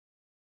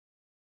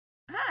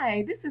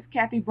Hi, this is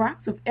Kathy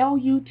Brocks of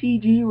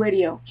LUTG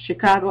Radio,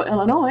 Chicago,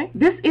 Illinois.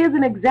 This is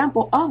an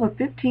example of a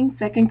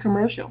 15-second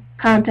commercial.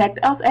 Contact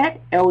us at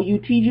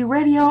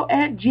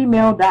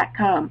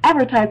lutgradio@gmail.com.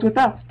 Advertise with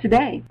us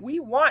today.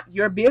 We want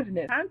your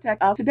business.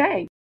 Contact us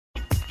today.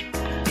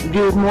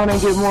 Good morning,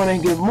 good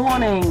morning, good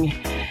morning.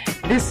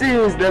 This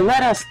is the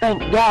Let Us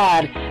Thank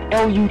God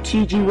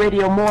LUTG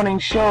Radio Morning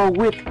Show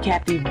with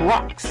Kathy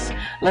Brocks.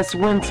 Let's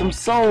win some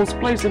souls,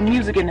 play some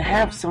music, and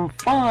have some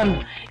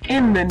fun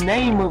in the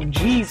name of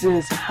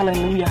Jesus.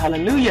 Hallelujah,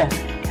 hallelujah.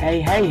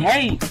 Hey, hey,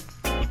 hey.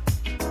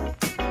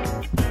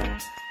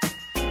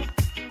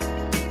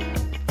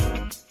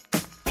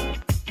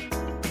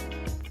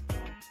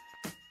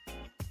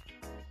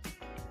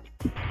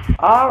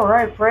 All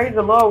right, praise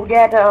the Lord. We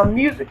got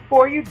music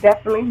for you.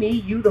 Definitely me,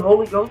 you, the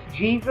Holy Ghost,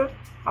 Jesus.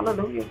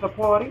 Hallelujah. It's a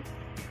party.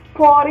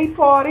 Party,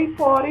 party,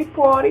 party,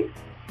 party.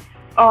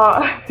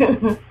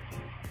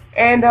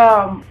 And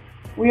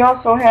we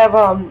also have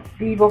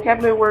the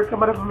vocabulary word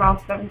coming up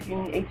about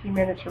 17, 18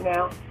 minutes from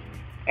now.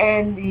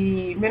 And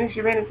the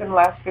ministry minutes in the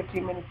last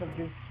 15 minutes of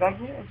this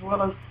segment, as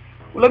well as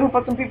we're looking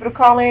for some people to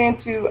call in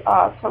to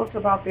tell us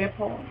about their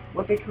poem,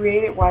 what they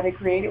created, why they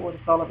created, what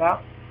it's all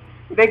about.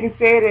 If they can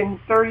say it in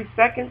 30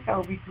 seconds, that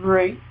would be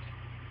great.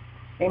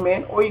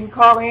 Amen. Or you can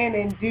call in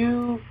and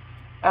do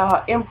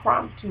an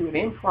improv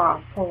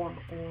poem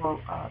or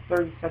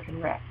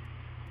 30-second rap.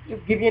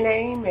 Just give your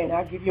name and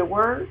I'll give you a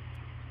word.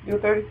 Do a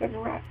 30-second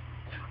rap.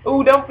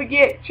 Ooh, don't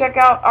forget, check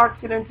out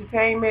Arts and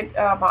Entertainment.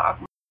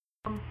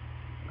 You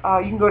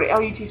can go to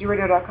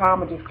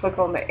lutgradio.com and just click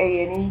on the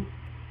A&E,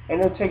 and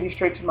it'll take you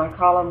straight to my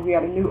column. We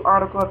got a new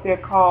article up there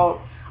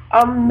called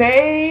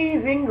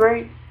Amazing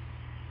Grace.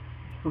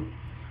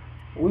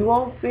 We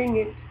won't sing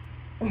it.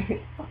 I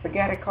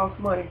forgot it costs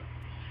money.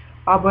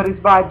 But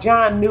it's by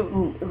John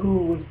Newton, who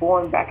was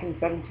born back in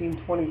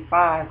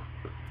 1725.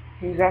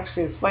 He was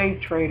actually a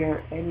slave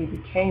trader, and he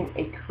became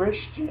a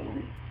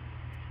Christian.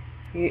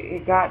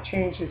 God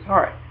changed his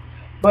heart.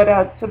 But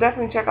so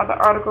definitely check out the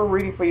article,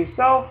 read it for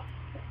yourself.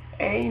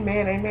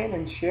 Amen, amen,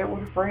 and share it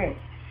with a friend.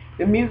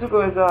 The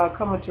musical is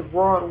coming to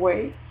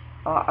Broadway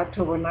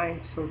October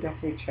 9th, so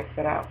definitely check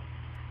that out.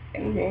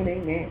 Amen,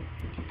 amen.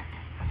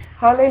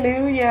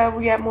 Hallelujah.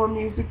 We got more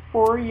music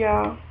for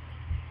y'all.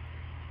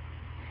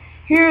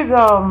 Here's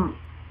a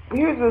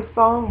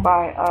song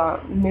by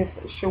Miss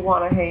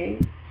Shawana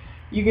Hayes.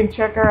 You can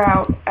check her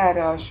out at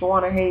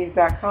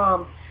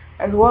ShawanaHayes.com,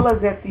 as well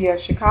as at the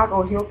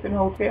Chicago Hilton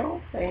Hotel.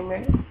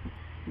 Amen.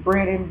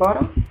 Bread and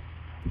butter.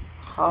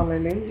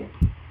 Hallelujah.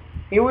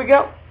 Here we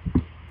go.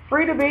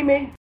 Free to be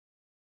me.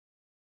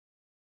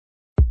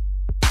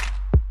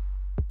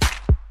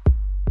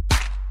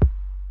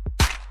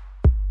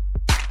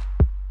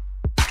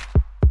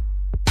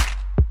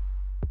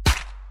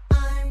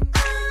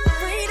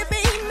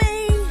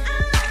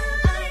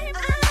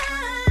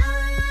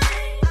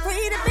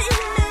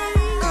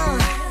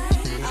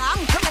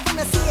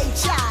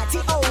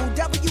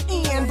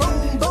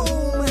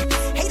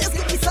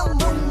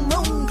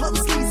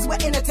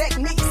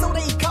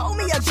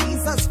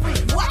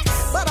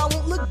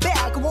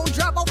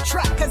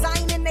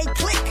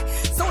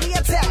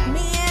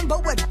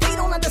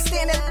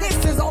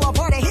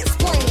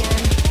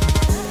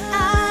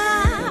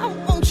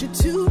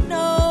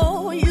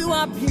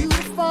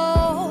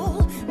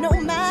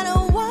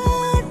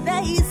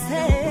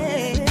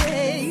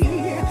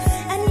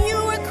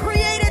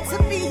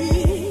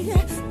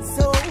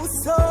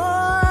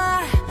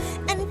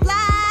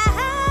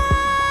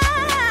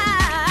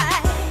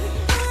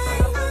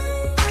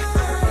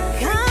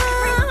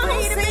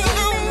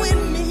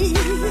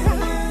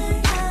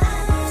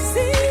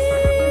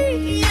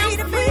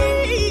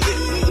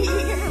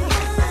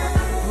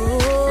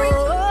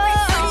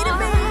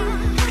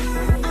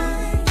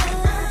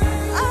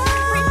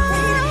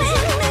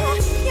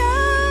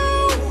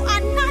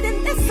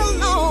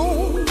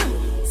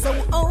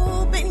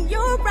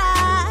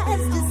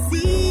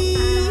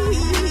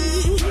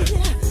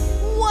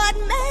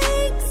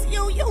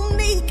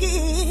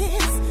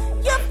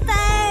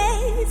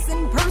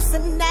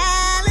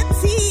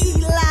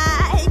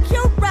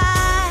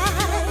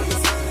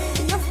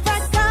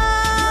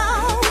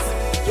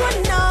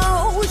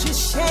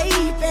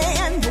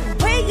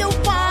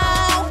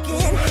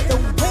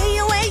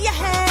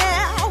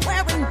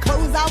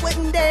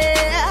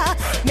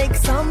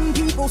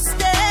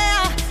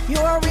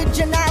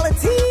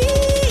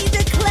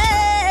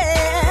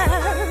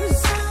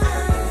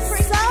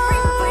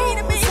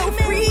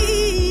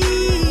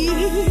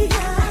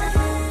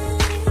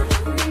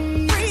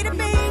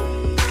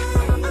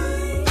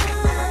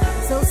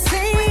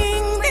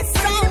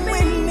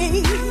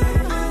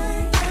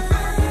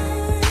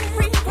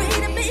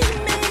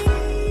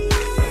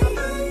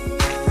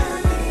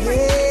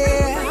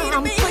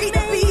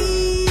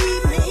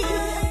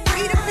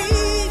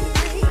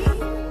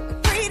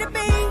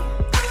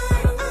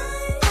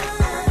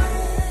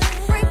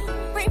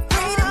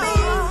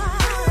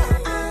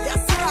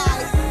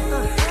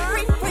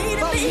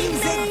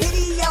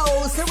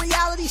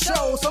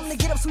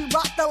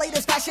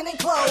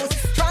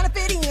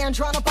 fit in,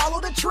 trying to follow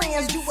the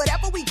trends. Do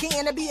whatever we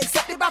can to be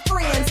accepted by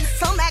friends.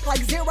 Some act like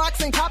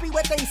Xerox and copy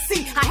what they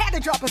see. I had to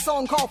drop a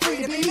song called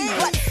Free to Be Me.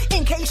 But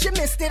in case you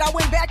missed it, I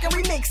went back and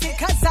remixed it.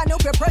 Cause I know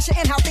peer pressure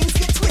and how things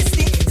get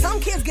twisted. Some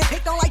kids get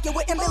picked on like you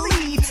wouldn't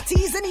believe.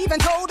 Teased and even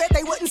told that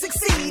they wouldn't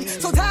succeed.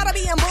 So tired of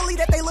being bullied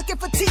that they looking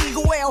fatigue.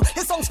 Well,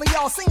 this song's for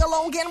y'all, sing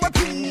along and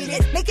repeat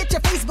it. Make it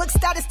your Facebook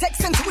status,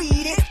 text and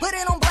tweet it. Put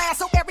it on blast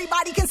so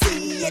everybody can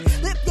see it.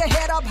 Lift your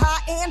head up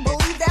high and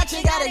believe that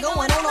you got it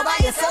going on by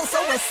yourself,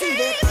 so receive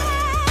it.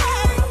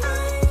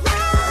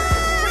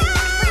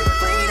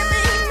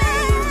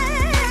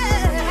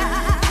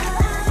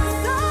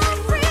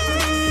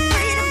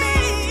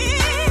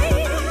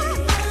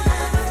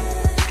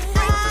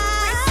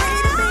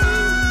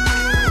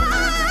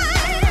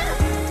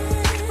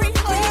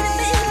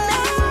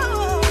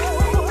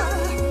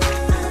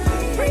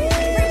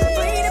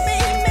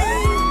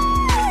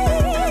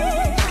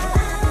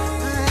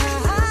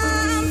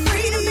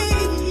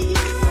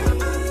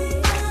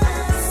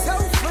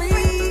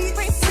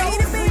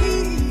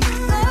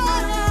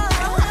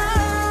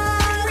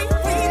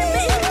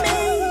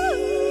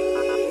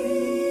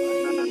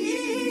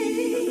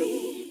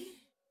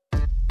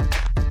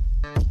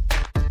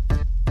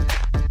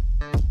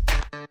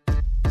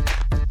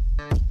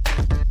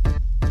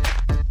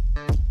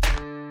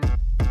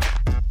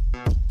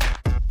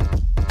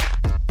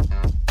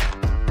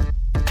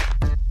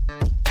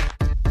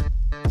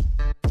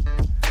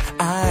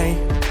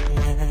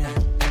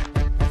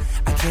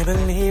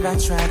 I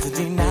tried to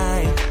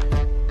deny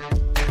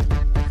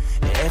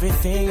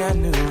everything I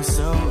knew was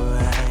so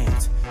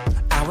right.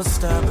 I was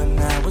stubborn,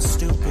 I was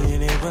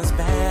stupid, it was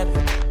bad.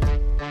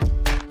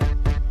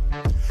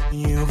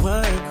 You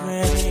were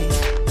great,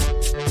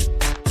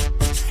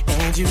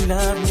 and you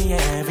loved me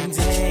every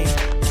day,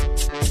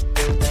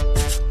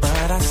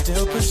 but I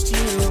still pushed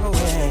you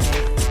away.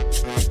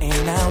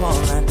 And now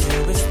all I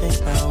do is think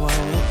about what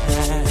we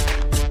had.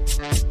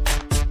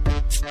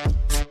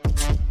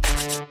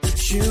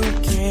 You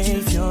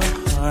gave your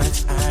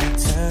heart, I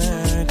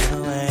turned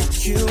away.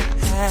 You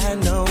had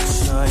no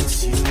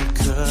choice, you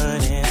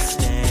couldn't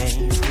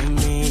stay with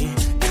me.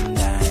 And I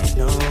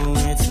know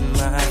it's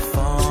my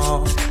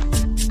fault,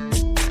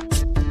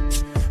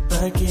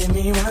 but give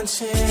me one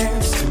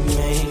chance to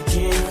make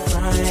it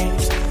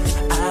right.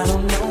 I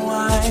don't know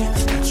why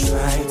I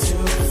tried to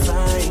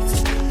fight.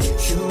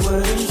 You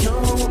were the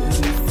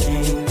only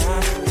thing I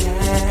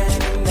had,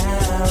 and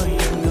now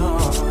you're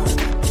gone.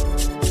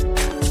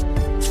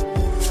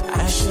 I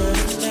should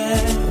have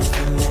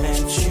never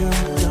let you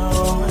go.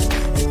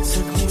 It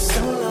took me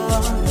so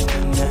long,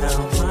 and now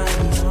I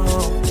know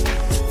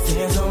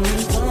there's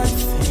only one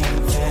thing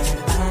that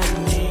I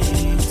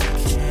need to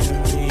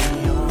carry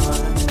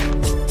on.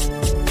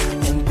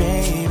 And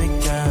baby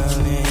girl,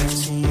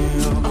 it's you.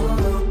 Oh,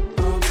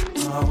 oh,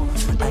 oh,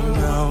 I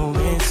know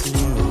it's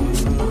you.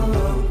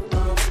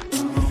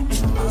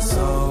 It was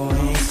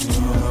always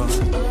you.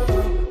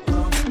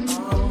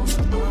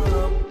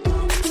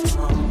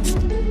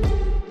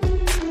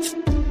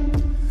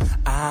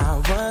 I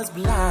was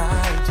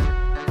blind,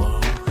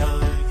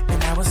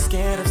 and I was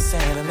scared of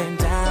settling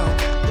down.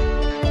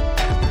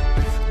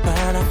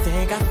 But I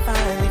think I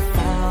finally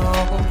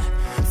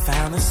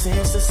found the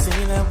sense to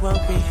see that what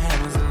we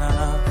had was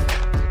love.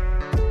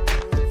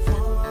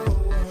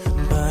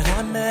 But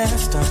I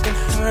messed up and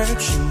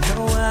hurt you.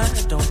 No, I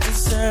don't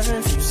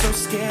deserve you. So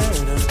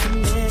scared of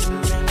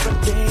commitment, but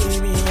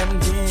baby, I'm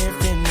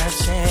different. I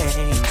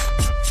changed,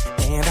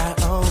 and I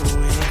owe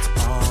it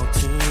all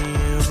to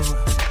you.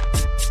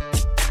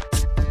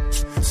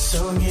 So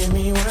give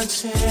me one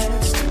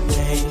chance to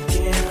make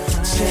it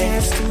right.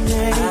 Chance to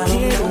make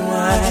it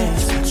right.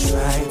 I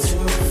tried to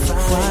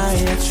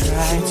fight. I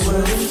tried to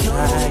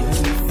fight.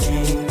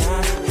 Thing I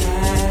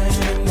had,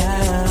 and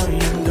now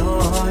you're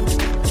gone.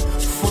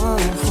 Whoa,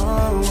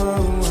 whoa,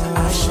 whoa, whoa.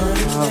 I should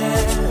have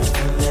never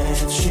let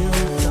you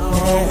go.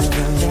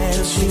 Never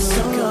let you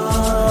go.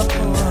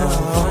 Now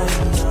I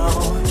know.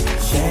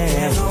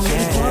 There's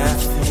only one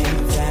thing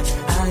that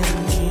I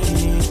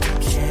need to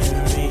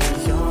carry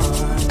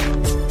on.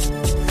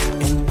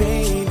 And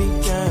baby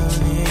girl,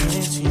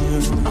 it's you.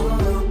 Oh,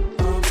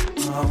 oh,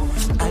 oh,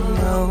 I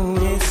know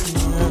it's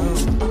you.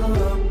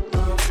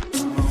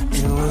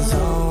 It was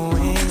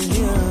always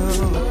you.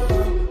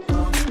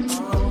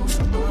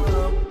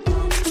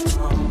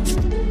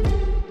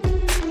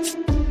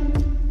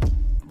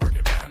 Break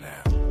it down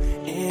now.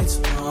 It's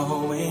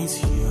always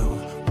you.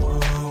 Whoa,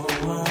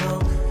 whoa.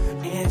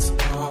 It's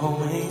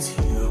always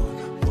you.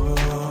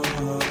 Whoa,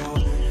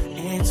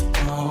 it's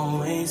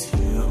always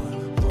you.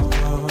 Whoa.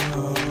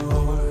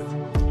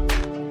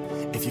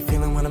 If you're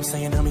feeling what I'm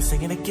saying, help me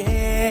sing it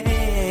again.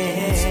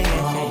 It's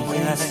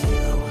always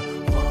you.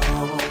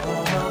 Whoa,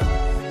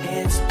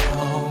 it's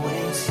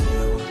always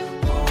you.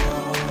 Whoa,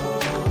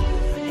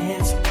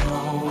 it's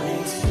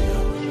always you.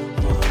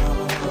 Whoa.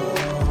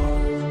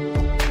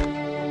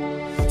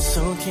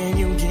 So can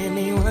you give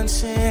me one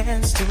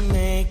chance to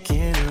make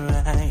it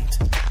right?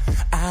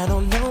 I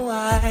don't know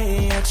why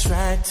I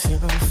tried to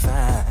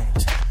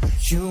fight.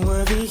 You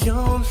were the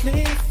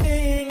only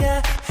thing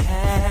I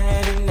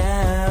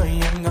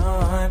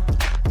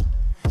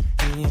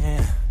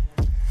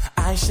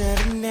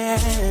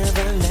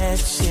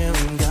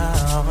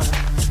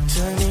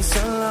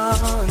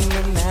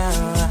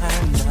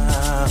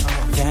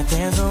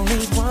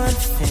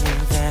one thing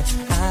that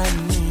I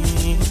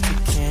need to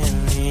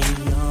carry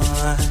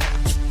on.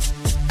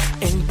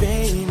 And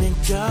baby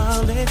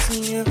girl, it's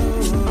you.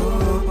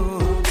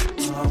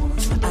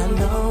 I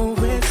know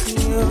it's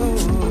you.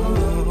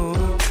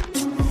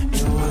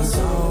 It was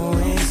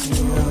always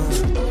you.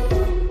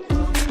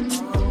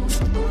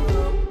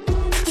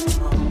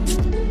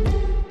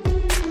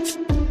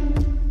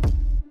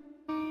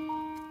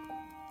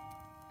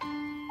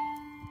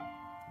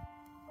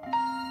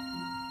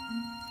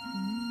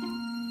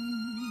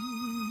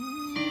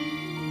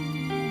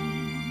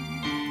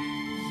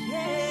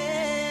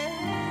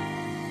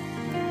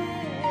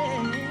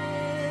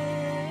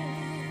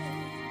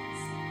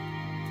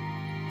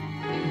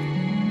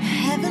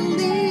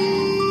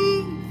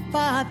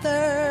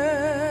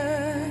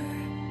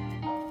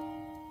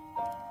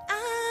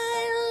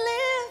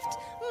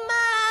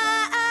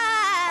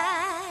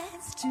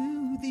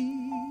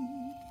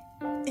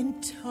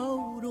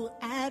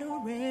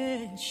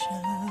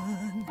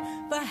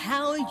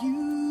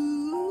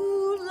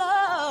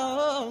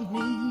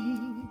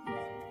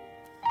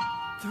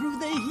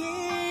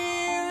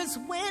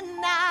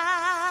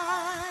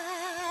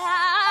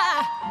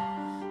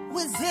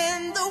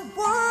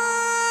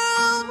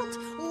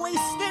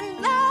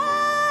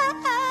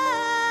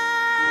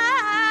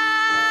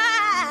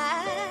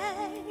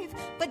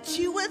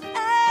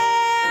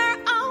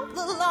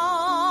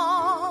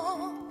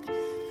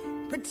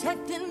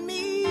 Protecting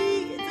me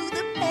through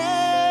the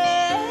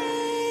pains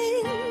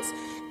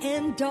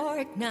and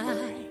dark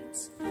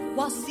nights,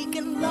 while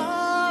seeking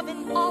love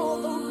in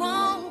all the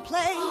wrong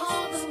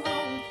place.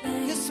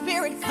 Your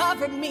spirit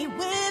covered me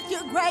with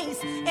your grace,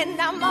 and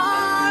I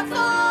marvel,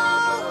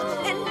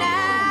 and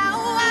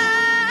now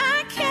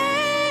I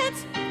can't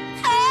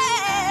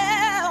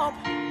help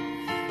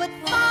but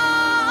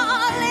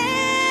fall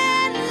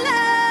in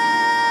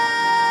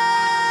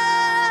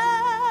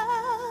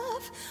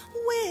love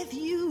with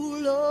you,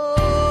 Lord.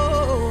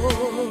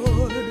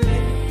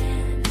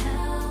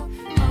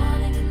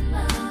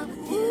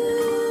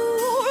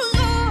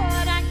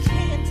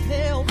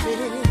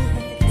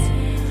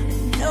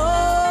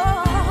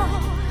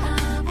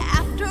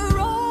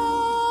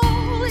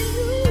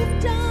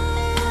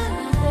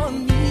 For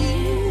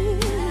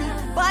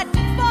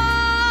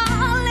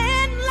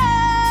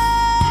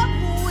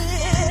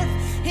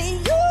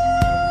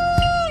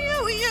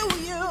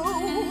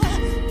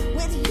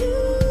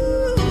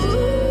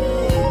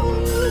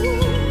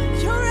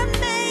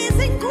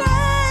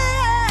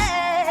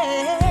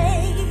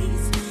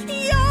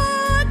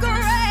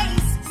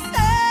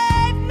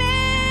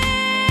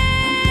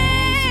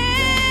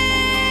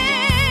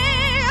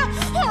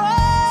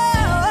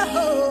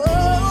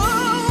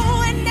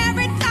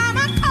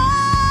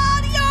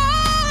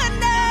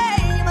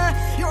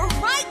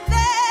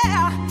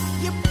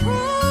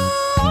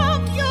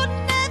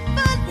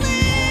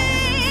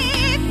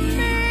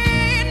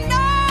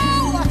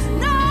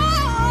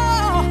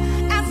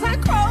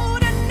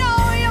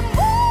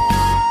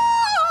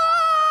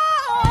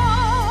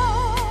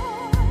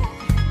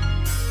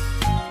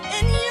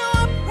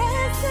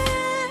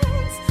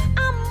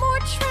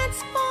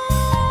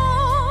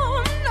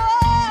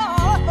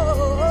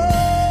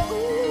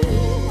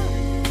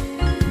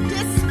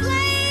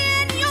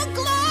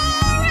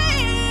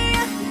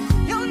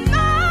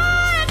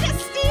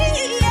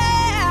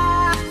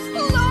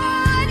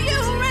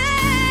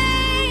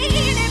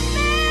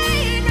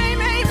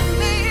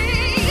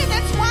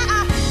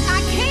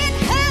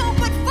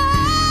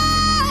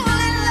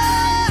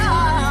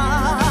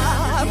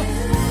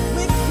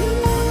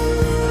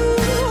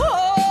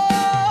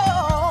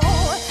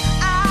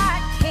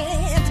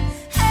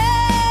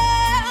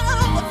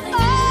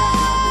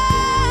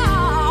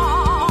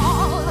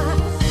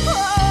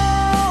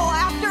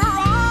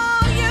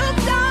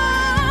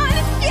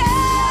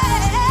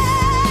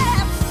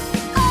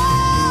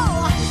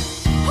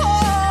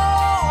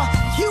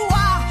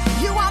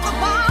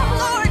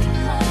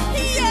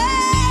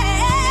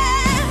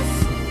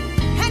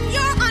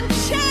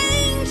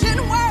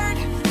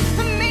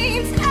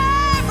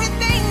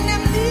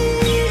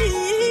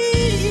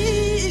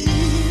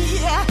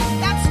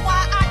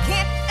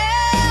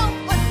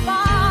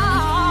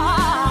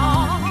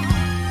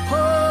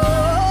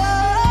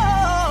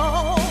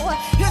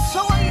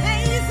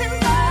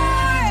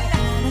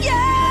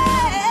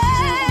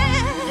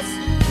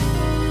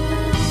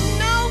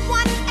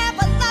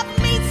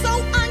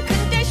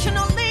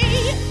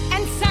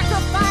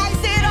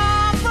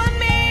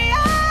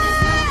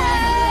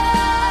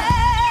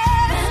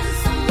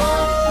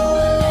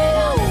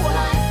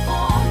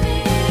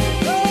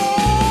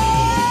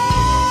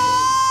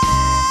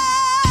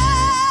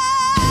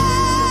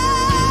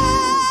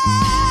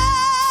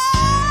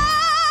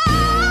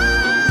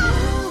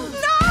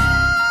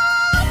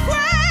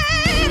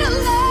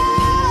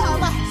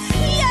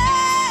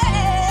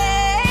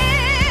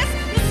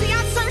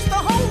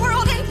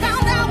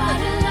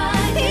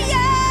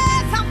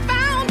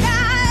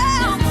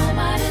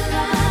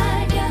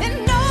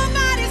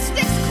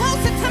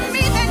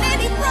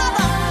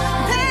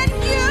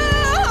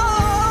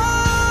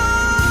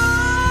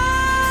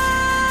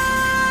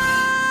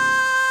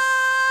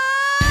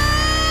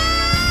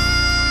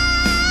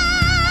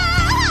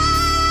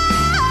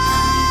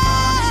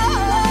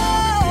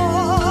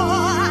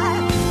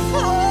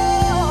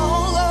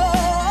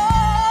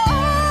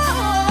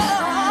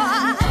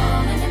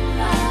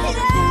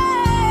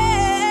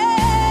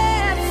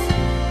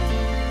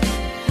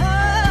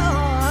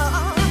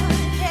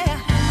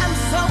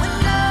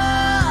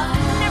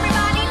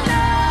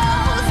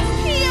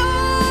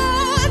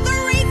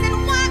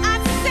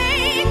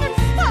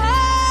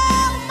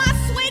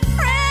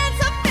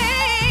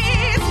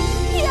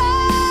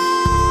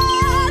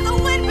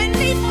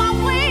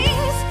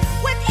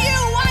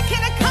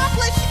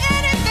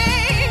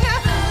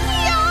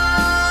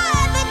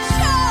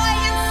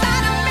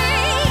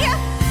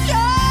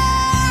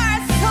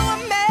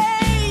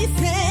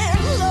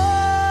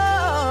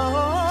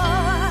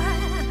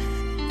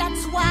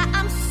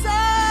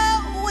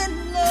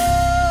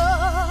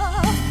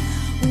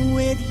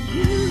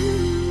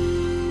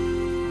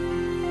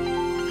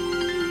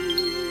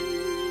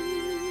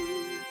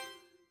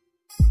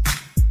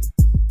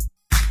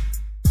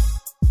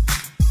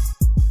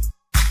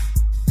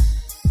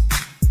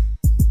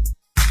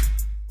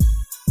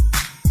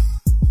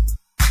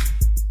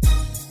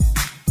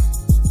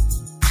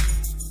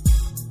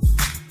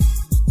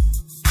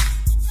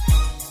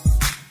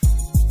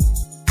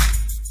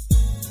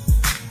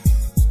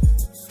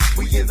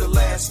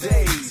last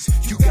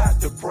days. You got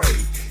to pray.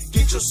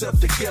 Get yourself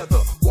together,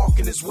 walk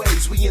in his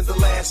ways. We in the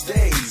last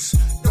days.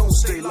 Don't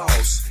stay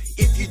lost.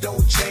 If you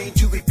don't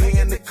change, you be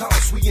paying the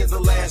cost. We in the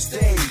last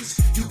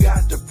days. You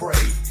got to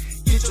pray.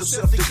 Get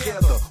yourself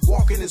together,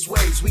 walk in his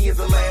ways. We in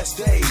the last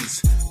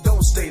days.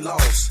 Don't stay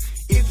lost.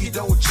 If you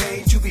don't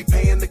change, you be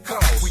paying the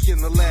cost. We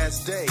in the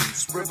last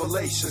days.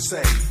 Revelation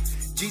say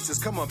Jesus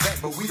coming back,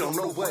 but we don't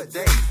know what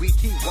day. We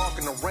keep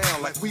walking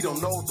around like we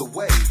don't know the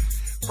way.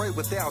 Pray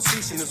without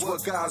ceasing is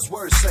what God's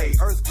word say.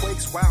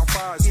 Earthquakes,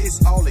 wildfires,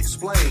 it's all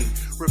explained.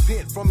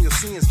 Repent from your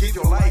sins, give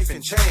your life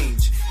and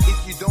change.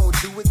 If you don't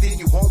do it, then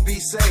you won't be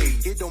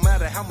saved. It don't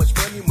matter how much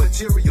money,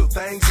 material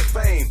things,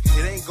 or fame.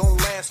 It ain't gonna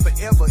last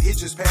forever, it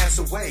just pass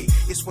away.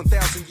 It's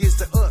 1,000 years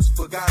to us,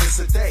 for God it's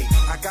a day.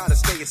 I gotta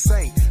stay a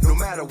saint, no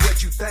matter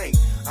what you think.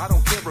 I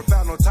don't care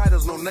about no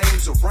titles, no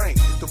names or rank.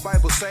 The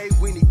Bible say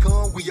when he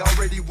come, we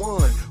already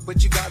won.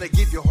 But you gotta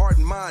give your heart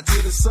and mind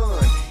to the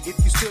Son. If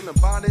you still in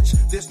bondage,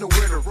 there's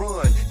nowhere to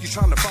run. You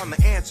trying to find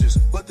the answers,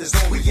 but there's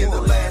only one. We in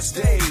the last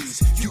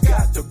days. You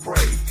got to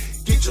pray.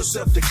 Get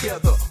yourself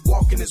together.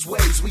 Walk in his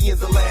ways. We in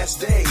the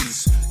last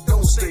days.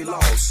 Don't stay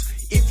lost.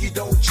 If you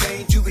don't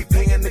change, you be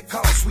paying the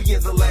cost. We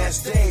in the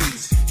last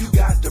days. You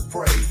got to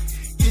pray.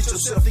 Get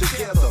yourself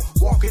together.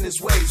 Walk in his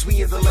ways.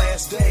 We in the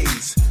last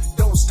days.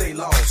 Don't stay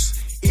lost.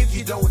 If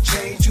you don't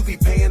change, you be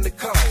paying the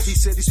cost. He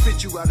said he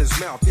spit you out his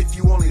mouth if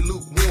you only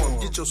lukewarm.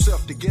 Get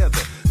yourself together,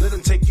 let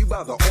him take you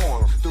by the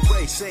arm. The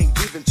race ain't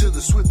given to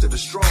the swift or the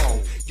strong.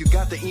 You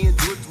got to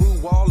endure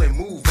through all and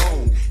move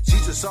on.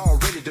 Jesus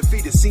already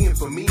defeated sin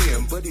for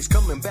men, but he's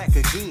coming back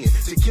again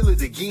to kill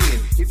it again.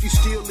 If you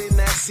still in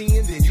that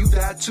sin, then you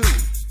die too.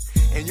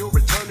 And your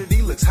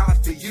eternity looks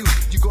hot for you.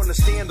 You're gonna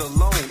stand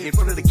alone in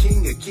front of the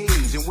King of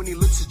Kings. And when he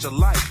looks at your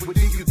life, what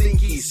do you think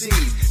he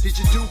sees? Did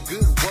you do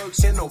good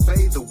works and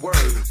obey the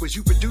word? Was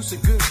you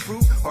producing good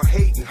fruit or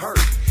hate and hurt?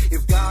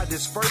 If God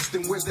is first,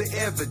 then where's the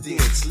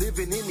evidence?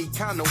 Living any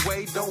kind of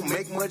way don't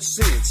make much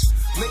sense.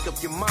 Make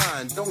up your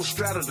mind, don't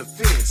straddle the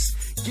fence.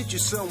 Get you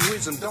some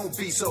wisdom, don't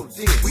be so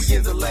dense. We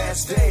in the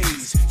last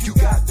days, you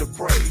got to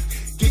pray.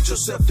 Get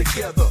yourself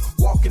together,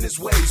 walk in his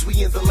ways.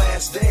 We in the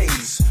last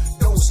days,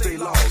 don't stay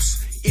lost.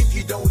 If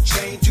you don't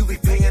change, you be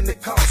paying the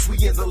cost. We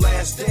in the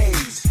last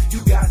days,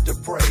 you got to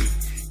pray.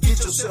 Get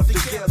yourself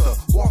together,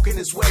 walk in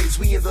his ways.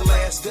 We in the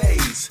last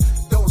days,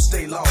 don't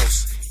stay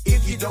lost.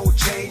 If you don't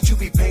change, you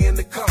be paying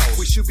the cost.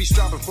 We should be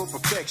striving for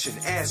perfection,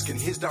 asking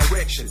his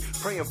direction,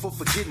 praying for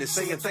forgiveness,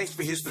 saying thanks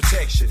for his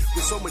protection.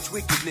 With so much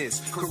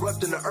wickedness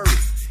corrupting the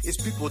earth,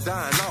 it's people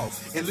dying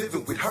off and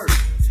living with hurt.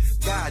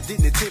 God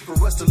didn't intend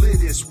for us to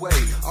live this way.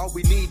 All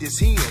we need is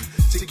him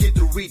to get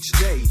through each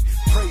day.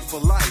 Pray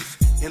for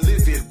life and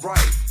live it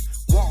right.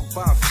 Walk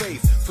by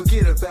faith,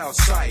 forget about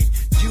sight.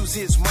 Use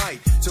his might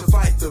to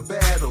fight the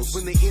battles.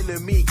 When the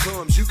enemy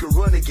comes, you can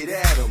run and get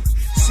at him.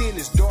 Sin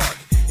is dark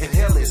and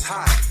hell is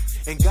hot.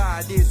 And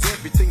God is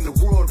everything the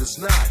world is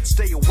not.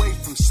 Stay away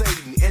from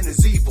Satan and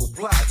his evil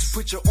plots.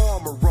 Put your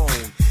armor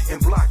on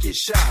and block his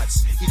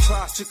shots. He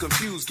tries to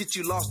confuse, get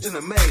you lost in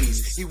a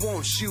maze. He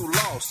wants you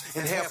lost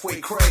and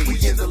halfway crazed. We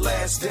in the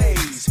last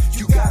days,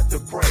 you got to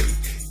pray.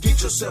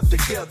 Get yourself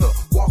together,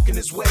 walk in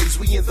his ways.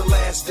 We in the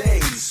last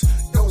days,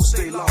 don't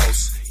stay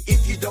lost.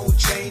 If you don't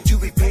change, you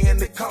be paying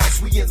the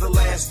cost. We in the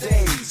last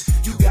days,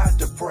 you got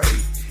to pray.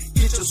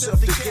 Get yourself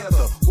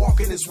together,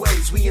 walk in his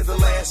ways. We in the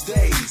last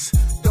days,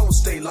 don't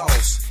stay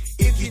lost.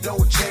 If you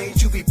don't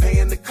change, you be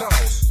paying the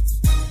cost.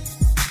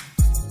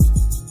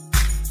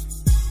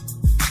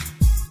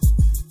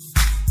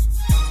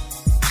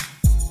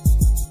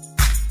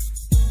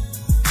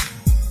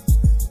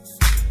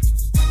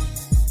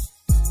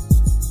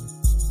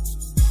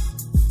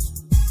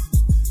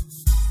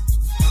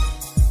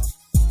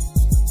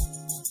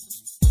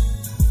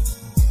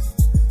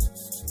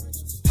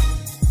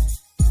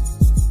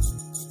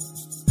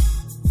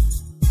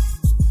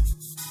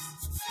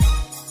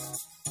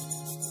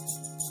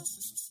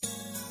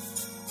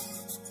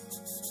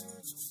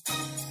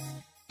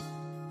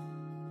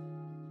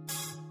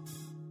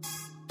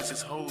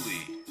 Is holy,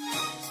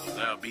 so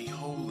now be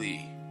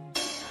holy.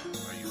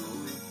 Are you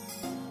holy?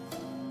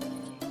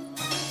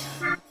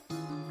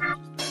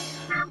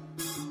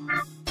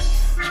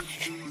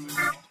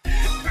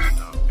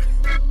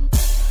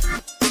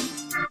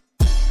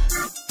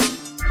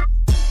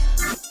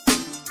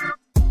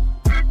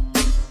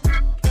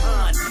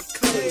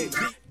 Conclave,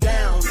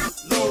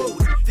 download.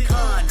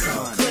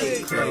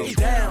 Conclave,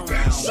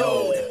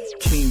 download.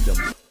 Kingdom,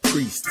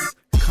 priests,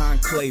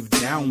 conclave,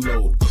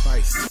 download.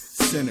 Christ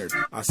centered.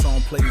 Our song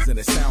plays in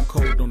a sound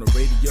code on the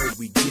radio.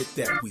 We get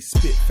that. We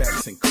spit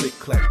facts and click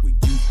clack. We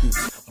youth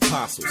groups,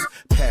 apostles,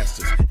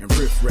 pastors, and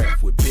riff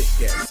raff with big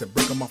gas. And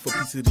break them off a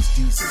piece of this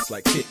Jesus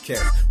like Kit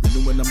Kats.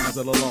 Renewing the minds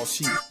of the lost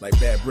sheep like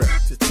bad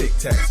breath to tic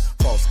tacs.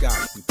 False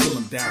gods, we pull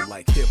them down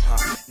like hip hop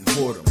and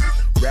hoard them.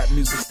 Rap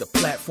music's the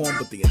platform,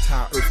 but the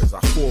entire earth is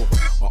our forum,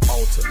 our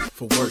altar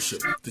for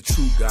worship, the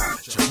true God,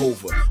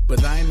 Jehovah.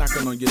 But I ain't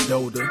knocking on your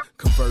door to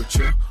convert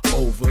you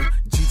over.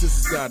 Jesus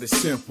is God. God is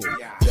simple.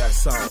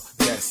 That's all.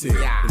 That's it.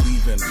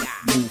 Believe in him.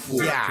 Move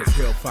forward. Cause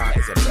hellfire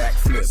is a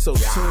backflip. So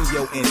tune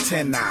your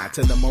antennae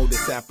to the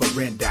modus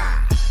operandi.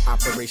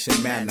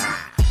 Operation Manna.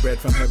 Bread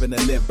from heaven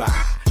to live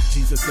by.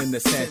 Jesus in the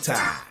center,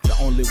 the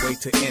only way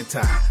to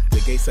enter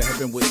the gates of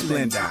heaven with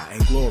splendor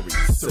and glory.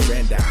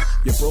 Surrender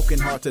your broken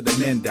heart to the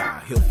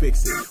mender. He'll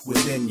fix it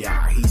within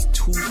ya. He's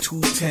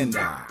too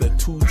tender. The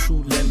too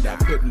true lender,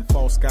 putting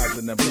false gods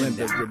in the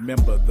blender.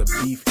 Remember the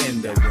beef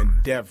ender.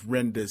 When death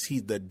renders,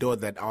 he's the door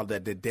that all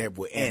that the dead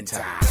will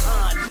enter.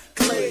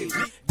 Conclave,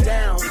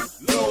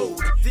 download,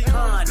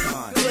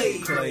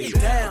 conclave,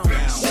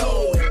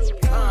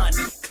 download,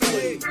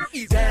 conclave,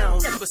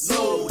 down,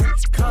 episode,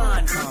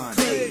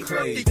 conclave,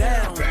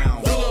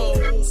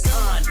 download,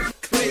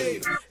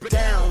 conclave,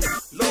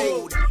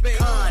 download,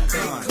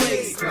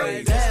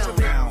 conclave,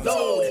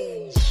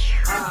 download.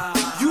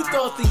 You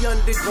thought the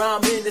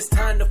underground meant it's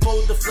time to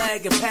fold the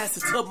flag and pass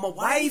it to my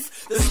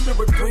wife? The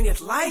spirit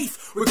bringeth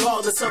life,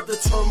 regardless of the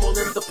turmoil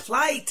and the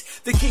plight.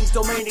 The king's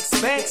domain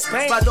expands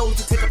by those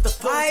who take up the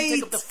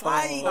fight.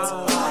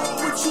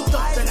 What you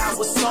thought that I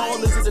was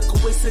Saul? Is it a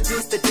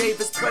coincidence that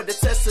David's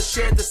predecessor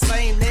shared the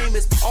same name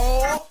as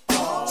Paul?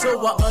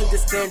 So I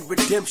understand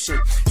redemption.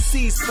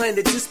 Seeds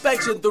planted,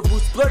 inspection, the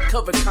roots, blood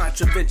covered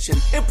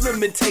contravention.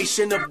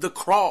 Implementation of the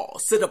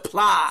cross, it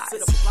applies.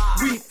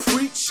 We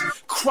preach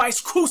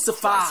Christ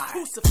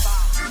crucified.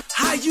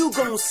 How you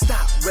gonna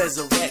stop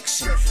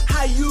resurrection?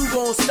 How you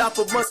gonna stop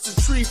a mustard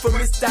tree from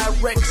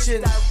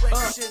misdirection?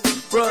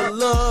 Bruh,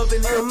 love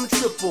and M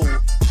triple.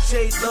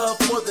 J love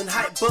more than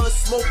hype, buzz,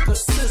 smoke, or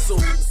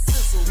sizzle.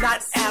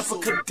 Not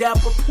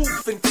abracadabra,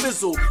 poof and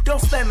fizzle. Don't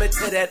slam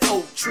into that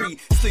oak tree.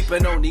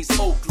 Sleeping on these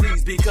oak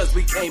leaves because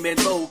we came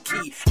in low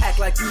key. Act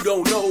like you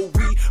don't know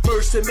we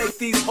merged to make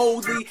these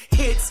holy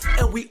hits,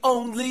 and we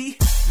only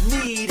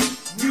need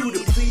you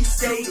to please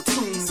stay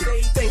tuned.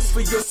 Thanks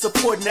for your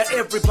support. Now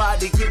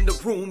everybody in the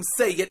room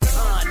say it.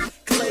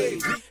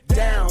 Conclave,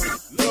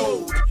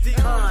 download,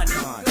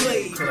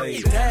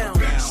 conclave,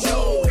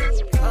 download,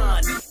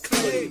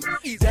 conclave,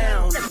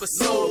 down,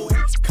 episode,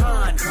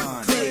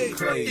 conclave,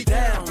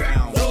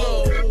 download,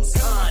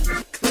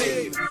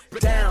 conclave,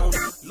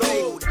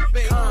 download, conclave, download,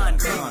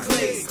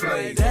 conclave,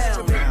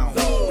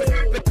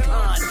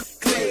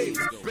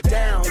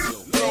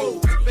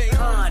 download,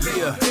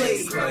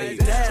 conclave,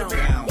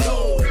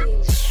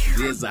 download.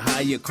 There's a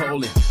higher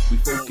calling, we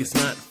focus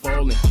not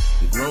falling.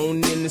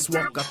 Grown in this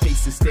walk, I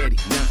pace it steady,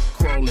 not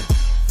crawling.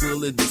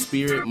 Full of the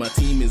spirit, my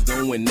team is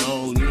going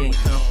all in.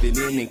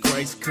 Confident in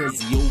Christ, cause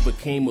he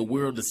overcame a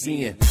world of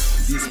sin.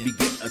 This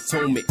beget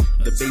atonement,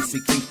 the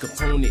basic key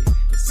component.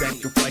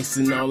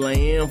 Sacrificing all I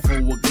am for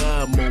a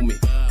God moment.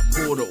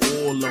 Pour the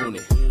oil on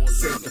it,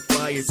 set the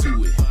fire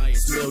to it.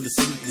 Smell the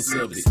sweetness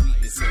of it,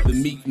 the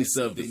meekness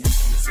of it.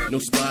 No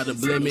spot or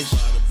blemish,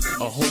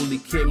 a holy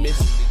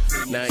chemist.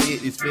 Now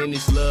it is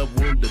finished, love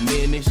won't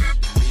diminish.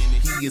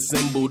 He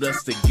assembled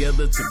us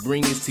together to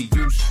bring it to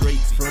you straight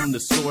from the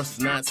source,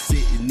 not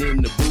sitting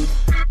in the booth.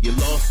 You're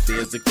lost,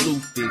 there's a clue,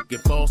 thinking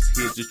false,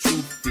 here's the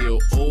truth. Feel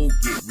old,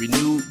 get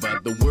renewed by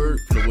the word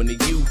flowing to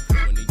you.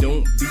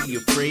 Don't be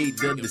afraid,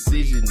 the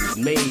decision is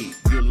made.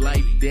 Your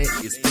life debt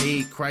is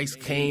paid, Christ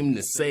came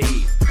to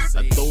save.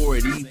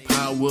 Authority,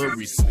 power,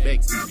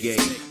 respect he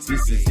gave.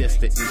 This is just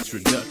the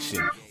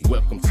introduction.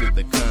 Welcome to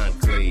the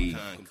conclave.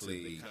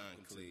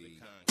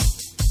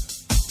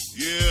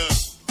 Yeah.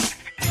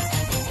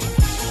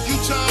 You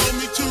told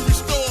me to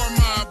restore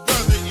my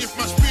brother. If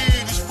my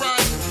spirit is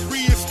right,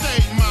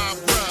 reinstate my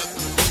brother.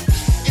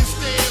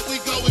 Instead, we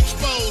go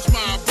expose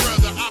my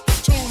brother.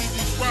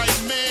 Opportunities right,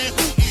 man.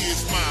 Who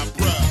is my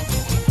brother?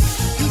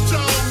 You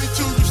told me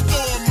to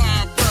restore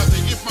my brother.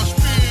 If my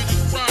spirit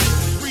is right,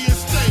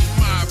 reinstate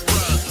my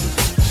brother.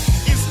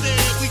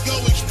 Instead, we go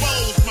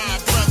expose my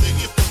brother.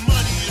 If the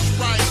money is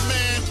right,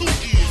 man. Who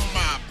is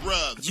my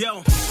brother?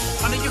 Yo,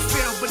 I know you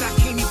feel, but I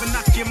can't even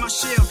knock in my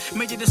shell.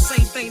 Made you the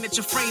same thing that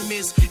your frame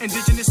is.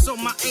 Indigenous, so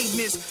my aim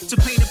is to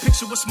paint a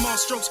picture with small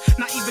strokes.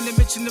 Not even to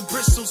mention the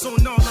bristles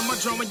on all of my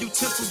drawing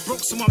utensils broke,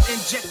 so I'm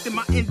injecting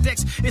my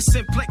index. It's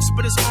simplex,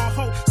 but it's all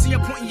hope. See,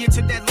 I'm pointing you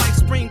to that life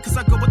spring, cause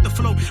I go with the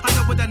flow. I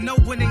know what I know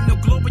when ain't no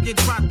glow when you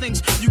try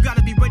things. You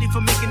gotta be ready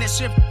for making that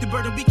shift. The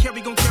burden we carry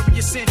gon' carry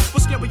your sin.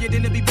 What's scarier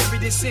than to be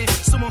buried in sin?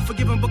 So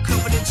unforgiven but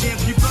covered in jam.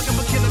 You bugging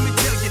but killing me,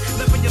 tell you.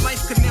 Living your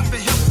life could never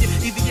help you.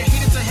 Either you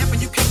hate it to heaven,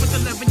 you came with the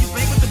leaven, you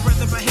bang with the breath.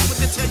 If I hate what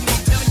they tell you,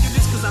 I'm telling you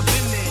this cause I've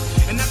been there.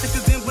 And not to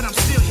condemn, but I'm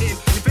still here.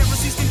 Your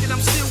Pharisees think that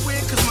I'm still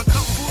weird, cause my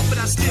cup full, but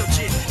I still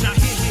cheer. Now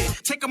here,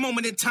 take a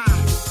moment in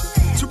time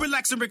to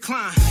relax and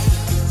recline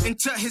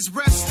into his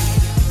rest.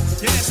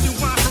 Yeah, that's new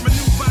wine from a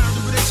new vine.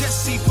 Do it a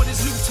Jesse for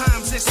this new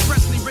times,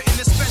 expressly written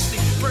especially.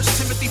 1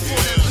 Timothy 4,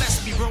 that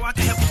bless me, bro. I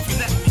can help if you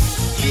let me.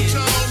 You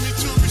told me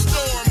to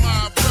restore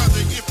my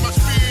brother. If my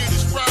spirit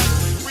is right,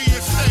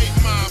 reinstate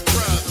my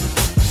brother.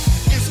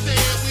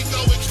 Instead, we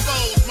go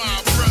expose my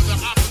brother.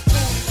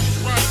 Opportunities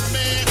right,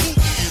 man. Who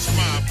is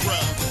my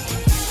brother?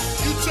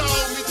 You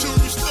told me to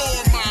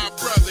restore my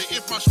brother.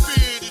 If my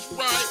spirit is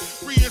right,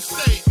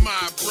 reinstate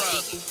my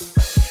brother.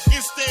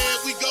 Instead,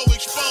 we go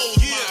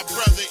expose my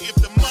brother. If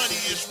the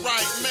money is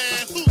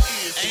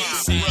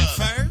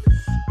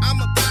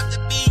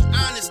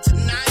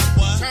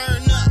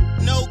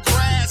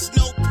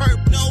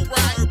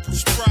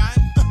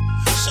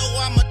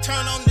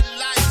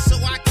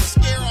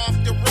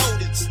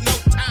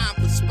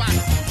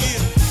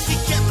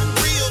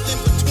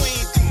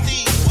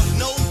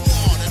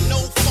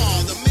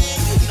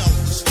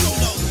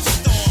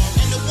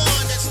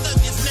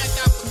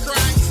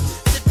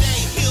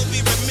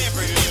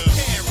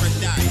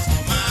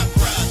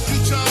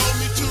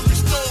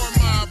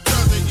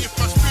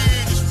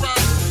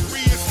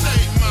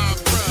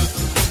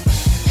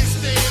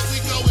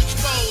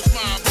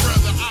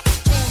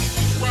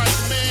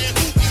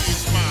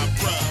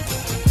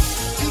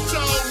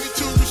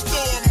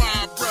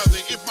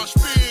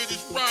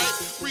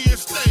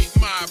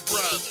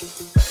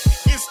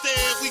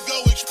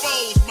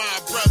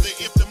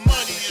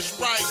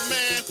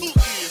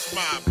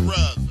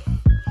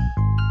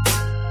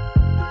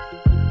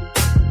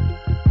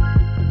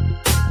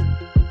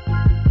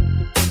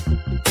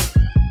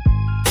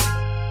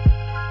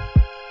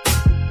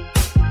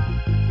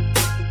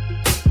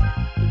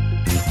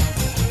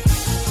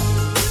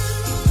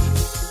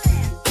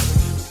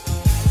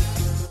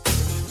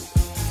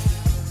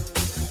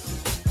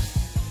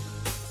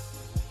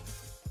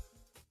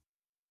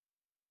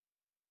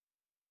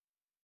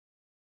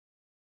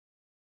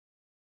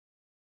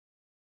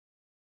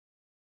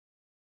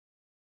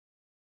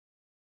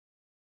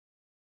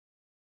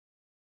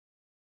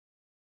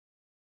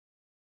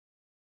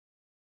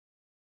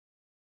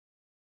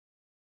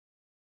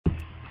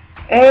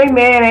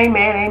Amen,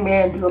 amen,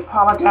 amen. Do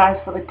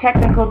apologize for the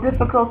technical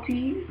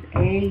difficulties.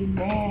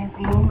 Amen.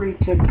 Glory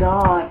to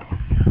God.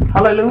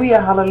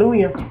 Hallelujah,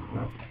 hallelujah.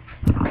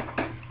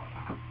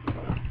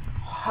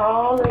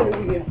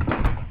 Hallelujah.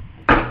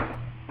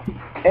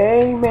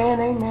 Amen,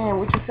 amen.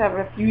 We're just having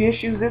a few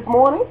issues this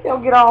morning. They'll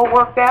get all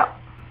worked out.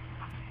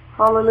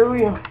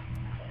 Hallelujah.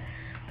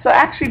 So I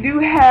actually do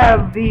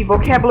have the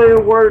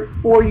vocabulary word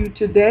for you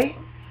today.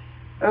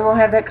 I'm going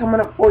to have that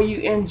coming up for you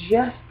in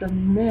just a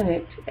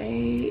minute.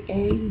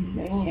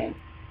 Amen.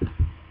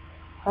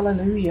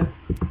 Hallelujah.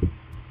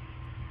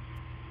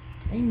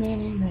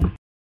 Amen, amen.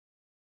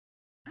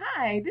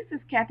 Hi, this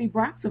is Kathy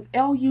Brocks of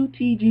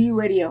LUTG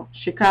Radio,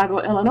 Chicago,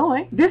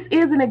 Illinois. This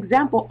is an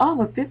example of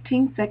a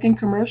 15-second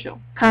commercial.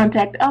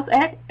 Contact us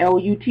at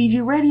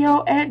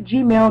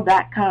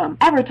lutgradio@gmail.com.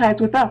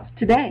 Advertise with us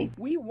today.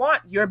 We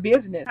want your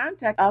business.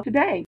 Contact us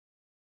today.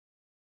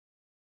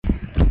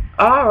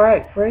 All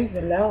right, praise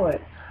the Lord.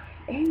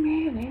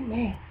 Amen,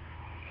 amen.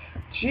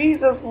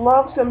 Jesus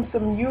loves him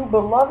some you,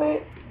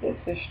 beloved. This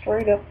is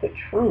straight up the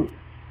truth.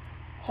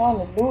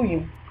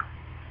 Hallelujah.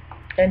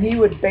 And he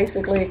would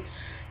basically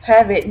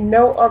have it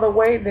no other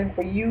way than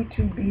for you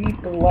to be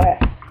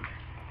blessed.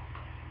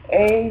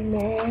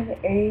 Amen,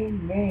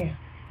 amen.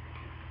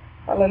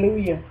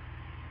 Hallelujah.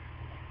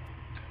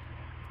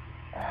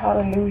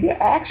 Hallelujah.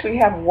 I actually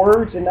have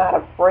words and not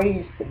a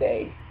phrase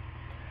today.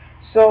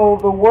 So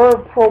the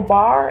word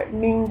probar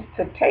means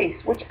to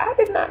taste, which I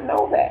did not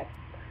know that.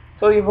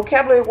 So your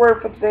vocabulary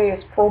word for today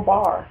is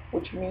probar,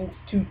 which means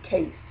to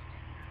taste.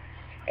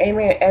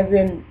 Amen. As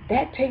in,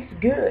 that tastes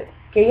good.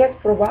 Que es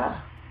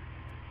probar?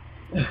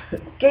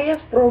 Que es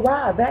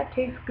probar? That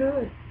tastes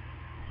good.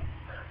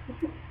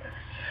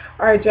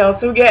 All right, y'all.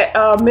 So we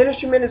got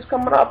Ministry Minutes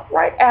coming up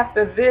right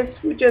after this.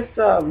 We're just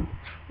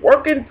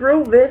working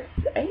through this.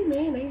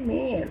 Amen,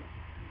 amen.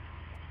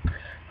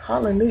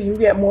 Hallelujah. We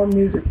got more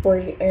music for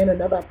you and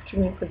another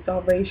opportunity for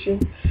salvation.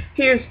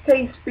 Here's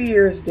Taste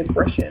Fear's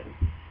Depression.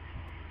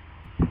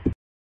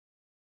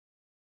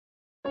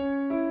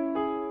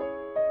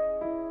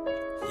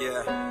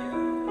 Yeah.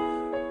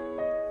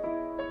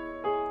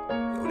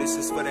 Yo, this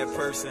is for that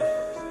person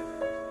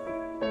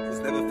who's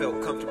never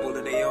felt comfortable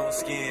in their own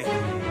skin,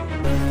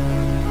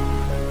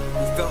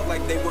 who felt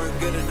like they weren't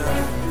good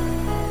enough.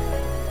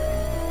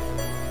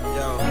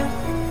 Yo,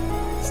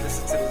 just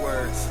listen to the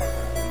words.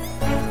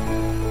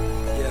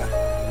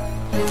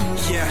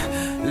 Yeah,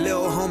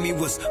 lil' homie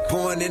was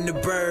born in the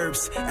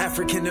burbs,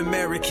 African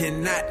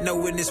American, not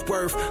knowing his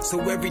worth.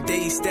 So every day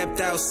he stepped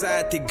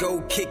outside to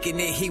go kicking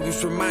it. He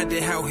was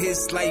reminded how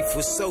his life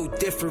was so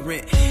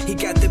different. He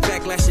got the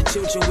backlash of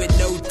children with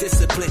no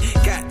discipline.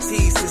 Got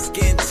teased, his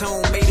skin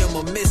tone made him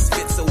a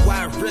misfit, so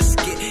why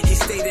risk it? He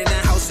stayed in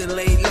the house and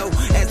laid low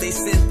as they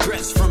sent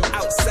threats from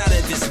outside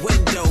of his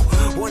window.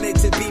 Wanted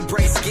to be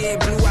bright skin,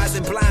 blue eyes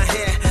and blonde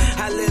hair.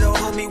 How little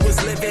homie was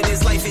living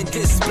his life in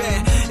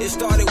despair. It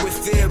started with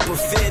fear, but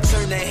fear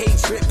turned to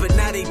hatred. But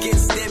not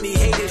against them, he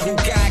hated who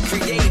God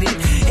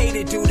created.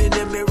 Hated dude in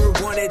the mirror,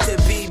 wanted to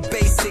be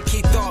basic.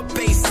 He thought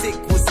basic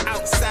was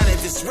outside of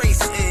his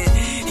race,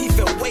 and he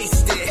felt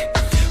wasted.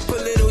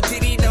 But little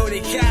did he know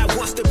that God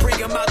wants to bring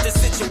him out the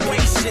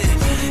situation.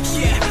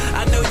 Yeah,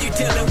 I know you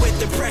dealing with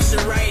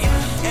depression, right?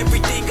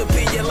 Everything up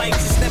in your life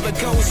just never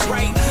goes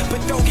right.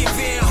 But don't give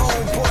in,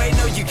 homeboy,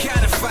 no, you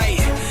gotta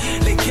fight.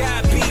 Let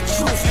God be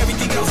truth,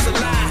 everything else a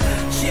lie.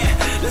 Yeah,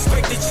 let's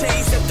break the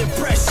chains of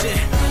depression.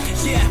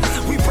 Yeah,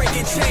 we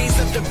breaking chains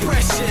of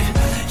depression.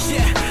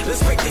 Yeah,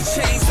 let's break the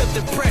chains of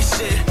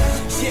depression.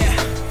 Yeah,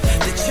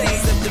 the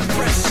chains of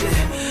depression.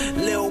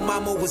 Lil'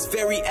 mama was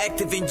very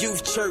active in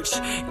youth church.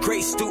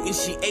 Great student,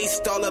 she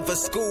aced all of her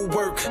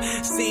schoolwork.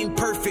 Seemed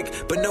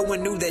perfect, but no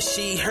one knew that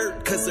she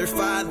hurt, cause her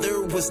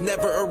father was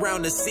never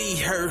around to see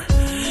her.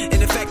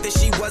 And the fact that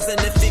she wasn't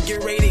a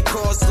figure eight, it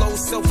caused low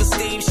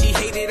self-esteem. She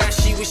hated how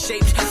she was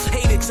shaped,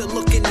 hated to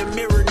look in the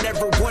mirror,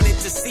 never wanted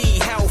to see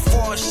how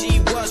far she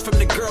was from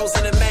the girls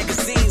in the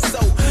magazine. So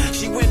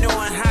she went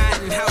on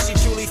hiding how she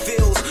truly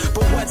feels,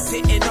 but what's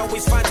hidden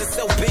always finds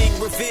itself being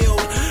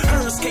revealed.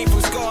 Hers came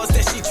from scars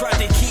that she tried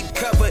to keep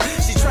covered.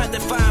 She tried to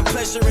find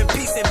pleasure and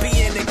peace and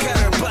be in the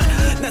gutter, but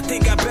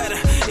nothing got better,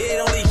 it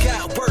only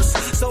got worse.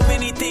 So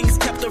many things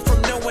kept her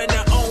from knowing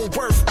her own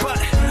worth, but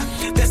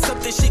that's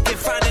something she can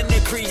find in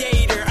the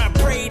Creator. I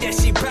pray that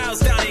she bows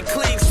down and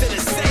clings to the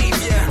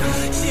Savior.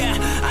 Yeah,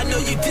 I know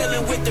you're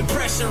dealing with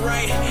depression,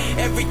 right?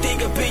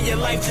 Everything up in your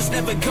life just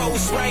never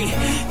goes right.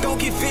 Don't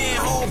give in,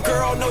 home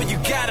girl, no, you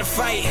gotta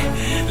fight.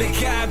 Let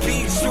God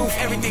be truth,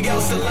 everything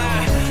else a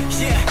lie.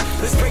 Yeah,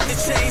 let's break the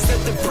chains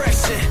of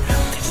depression.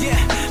 Yeah,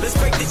 let's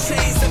break the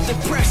chains of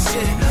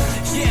depression.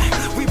 Yeah,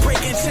 we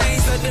breaking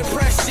chains of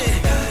depression.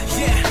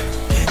 Yeah,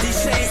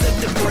 these chains of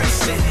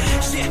depression.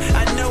 Yeah,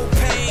 I know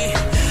pain,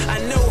 I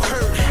know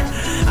hurt,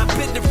 I've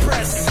been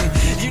depressed,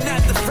 you're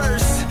not the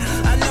first.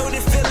 I know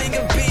the feeling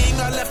of being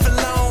all left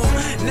alone,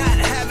 not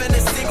having a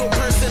single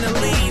person to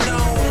lean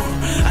on.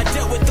 I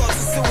dealt with thoughts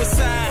of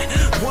suicide,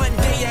 one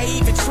day I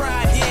even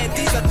tried. Yeah,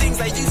 these are things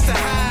I used to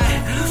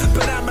hide,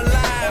 but I'm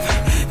alive,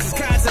 cause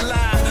God's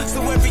alive.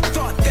 So every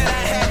thought that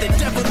I had, the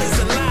devil is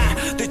alive.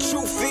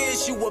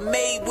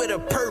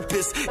 with a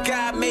purpose.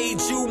 God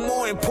made you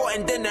more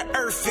important than the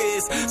earth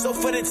is. So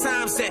for the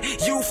times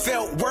that you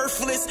felt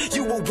worthless,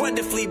 you were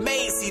wonderfully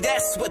made. See,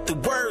 that's what the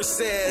word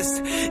says.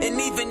 And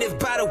even if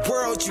by the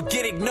world you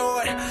get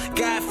ignored,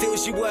 God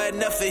feels you are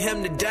enough for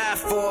him to die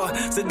for.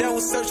 So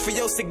don't search for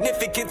your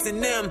significance in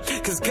them,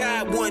 cause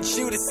God wants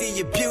you to see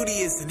your beauty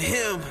is in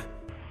him.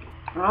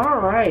 All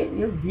right,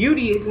 your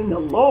beauty is in the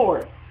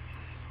Lord.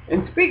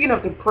 And speaking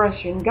of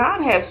depression,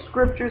 God has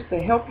scriptures to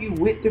help you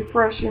with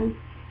depression.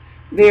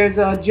 There's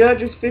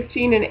Judges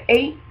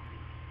 15:8.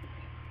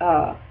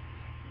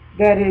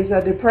 That is,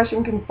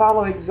 depression can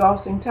follow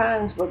exhausting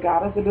times, but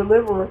God is a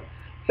deliverer.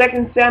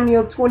 2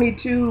 Samuel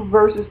 22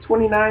 verses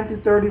 29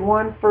 through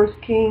 31.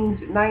 1 Kings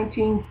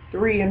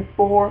 19:3 and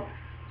 4.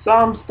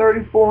 Psalms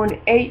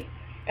 34:8.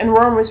 And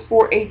Romans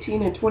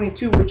 4:18 and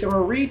 22, which I'm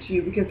going to read to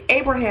you because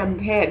Abraham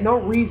had no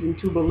reason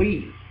to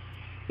believe.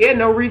 He had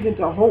no reason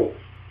to hope,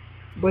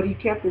 but he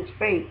kept his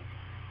faith.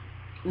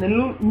 In the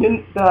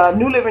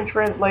New Living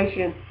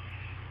Translation,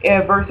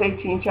 verse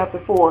 18, chapter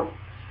 4.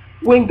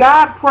 When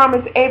God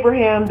promised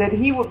Abraham that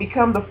he would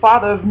become the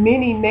father of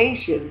many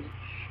nations,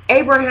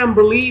 Abraham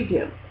believed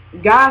him.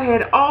 God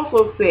had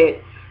also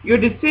said, your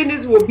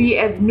descendants will be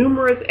as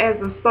numerous as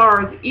the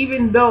stars,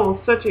 even though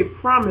such a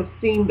promise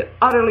seemed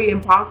utterly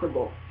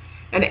impossible.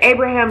 And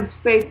Abraham's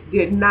faith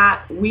did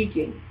not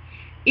weaken.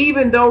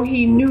 Even though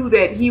he knew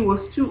that he was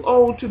too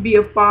old to be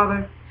a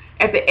father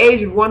at the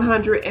age of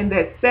 100 and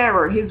that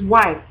Sarah, his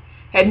wife,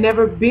 had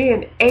never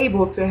been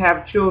able to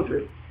have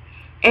children.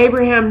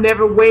 Abraham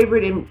never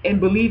wavered in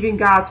believing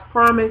God's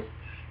promise.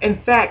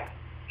 In fact,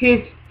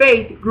 his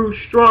faith grew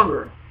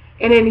stronger.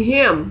 And in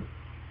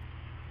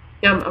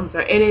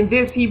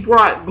this he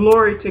brought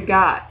glory to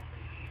God.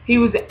 He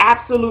was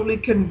absolutely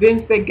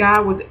convinced that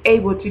God was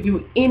able to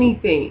do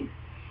anything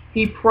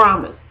he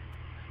promised.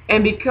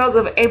 And because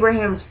of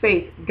Abraham's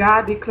faith,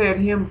 God declared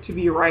him to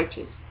be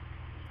righteous.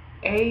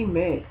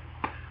 Amen.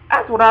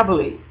 That's what I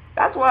believe.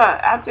 That's why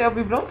I tell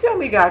people, don't tell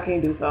me God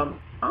can't do something.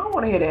 I don't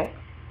want to hear that.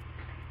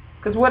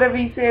 Because whatever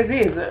he says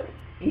is,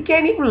 he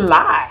can't even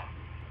lie.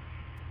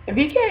 If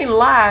he can't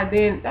lie,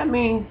 then that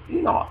means,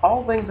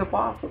 all things are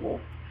possible.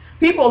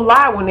 People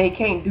lie when they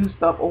can't do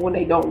stuff or when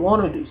they don't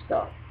want to do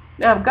stuff.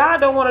 Now, if God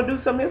don't want to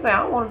do something, he'll say,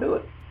 I don't want to do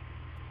it.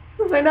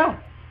 He'll say no.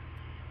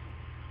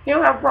 He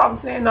don't have a problem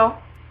saying no.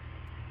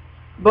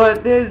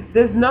 But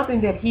there's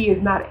nothing that he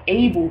is not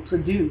able to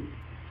do.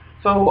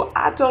 So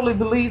I totally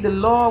believe the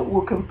Lord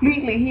will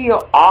completely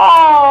heal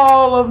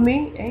all of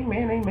me.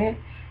 Amen, amen.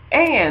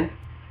 And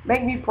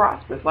make me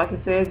prosperous, like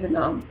it says in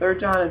 3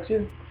 John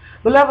 2.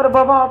 Beloved,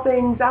 above all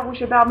things, I wish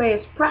that thou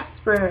mayest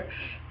prosper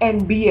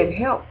and be in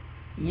health.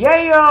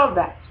 Yeah,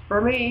 that's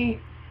for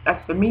me.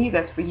 That's for me.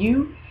 That's for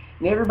you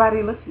and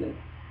everybody listening.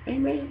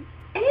 Amen.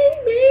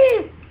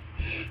 Amen.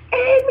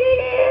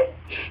 Amen.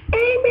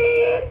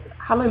 Amen.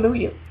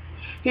 Hallelujah.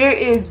 Here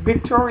is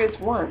Victorious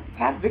One.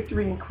 Have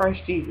victory in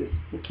Christ Jesus.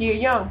 Nakia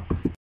Young.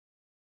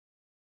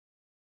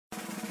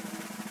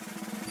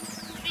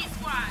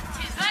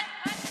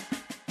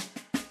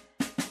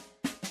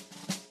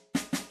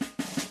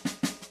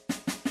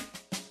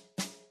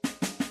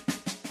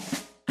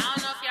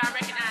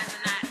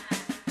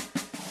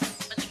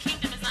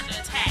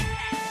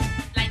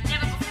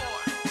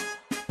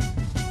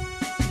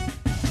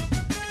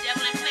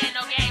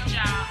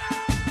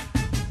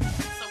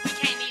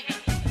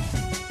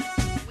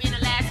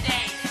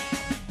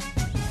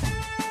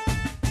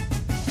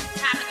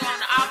 Time to go on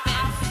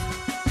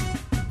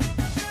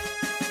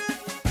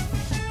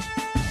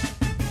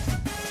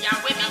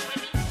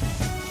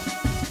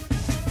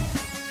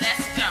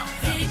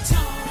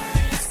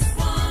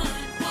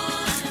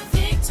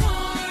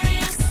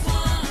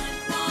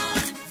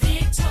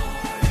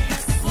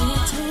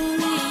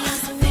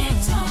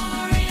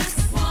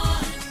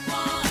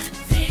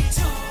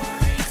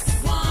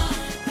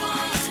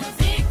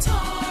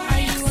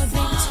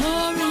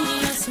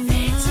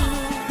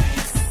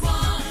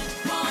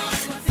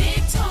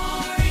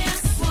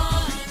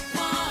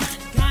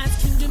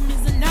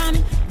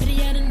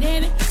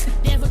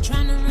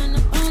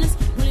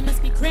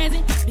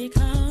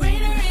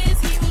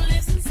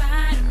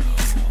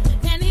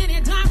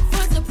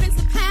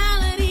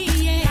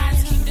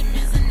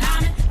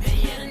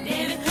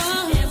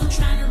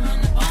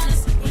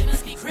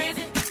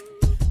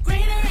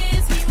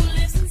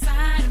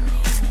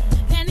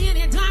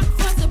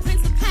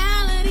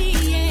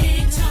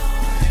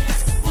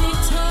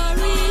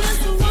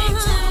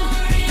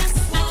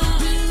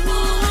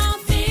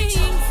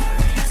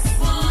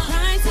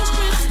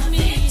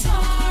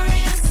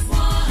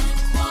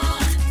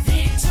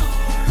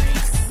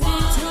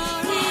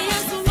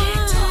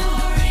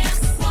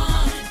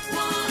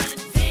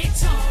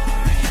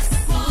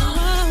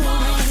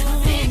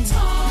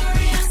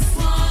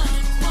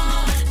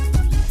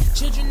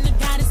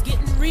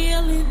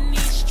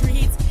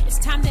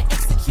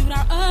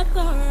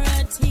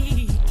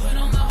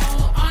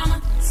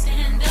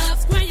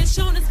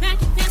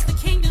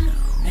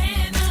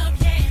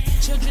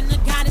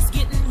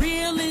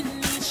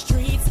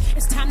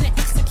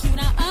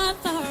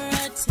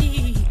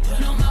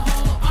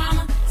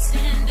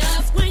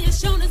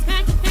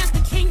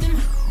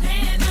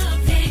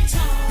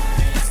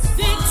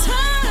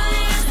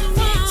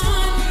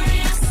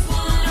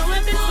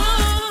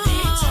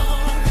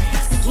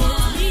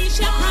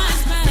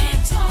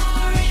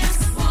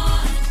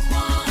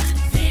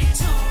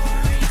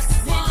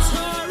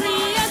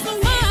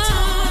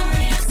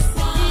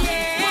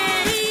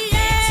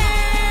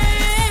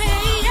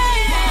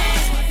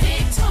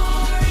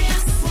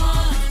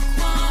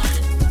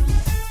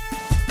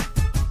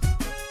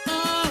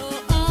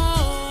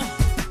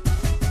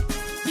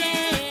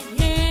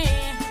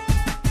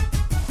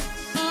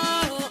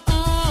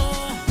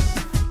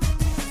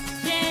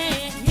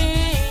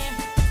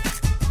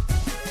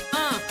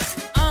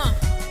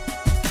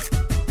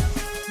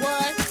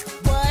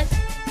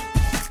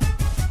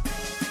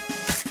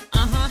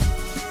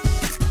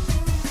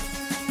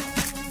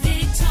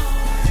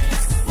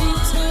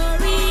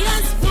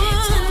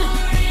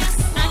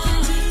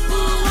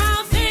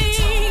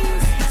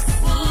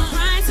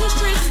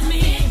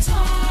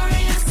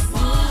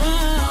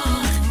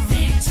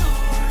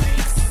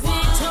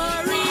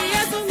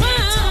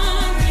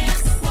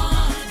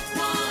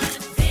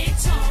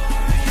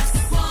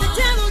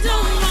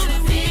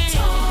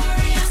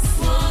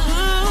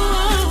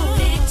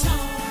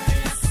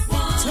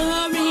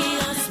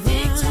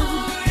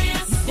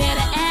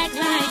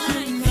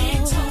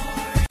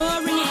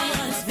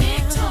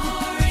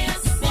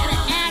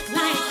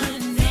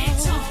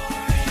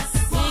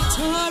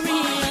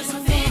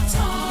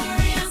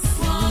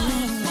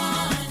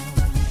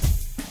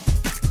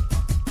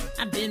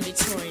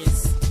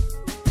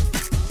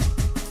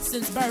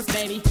birth,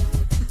 baby.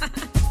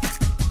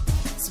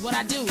 It's what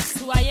I do. It's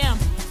who I am.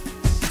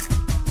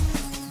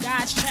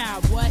 God's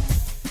child, what?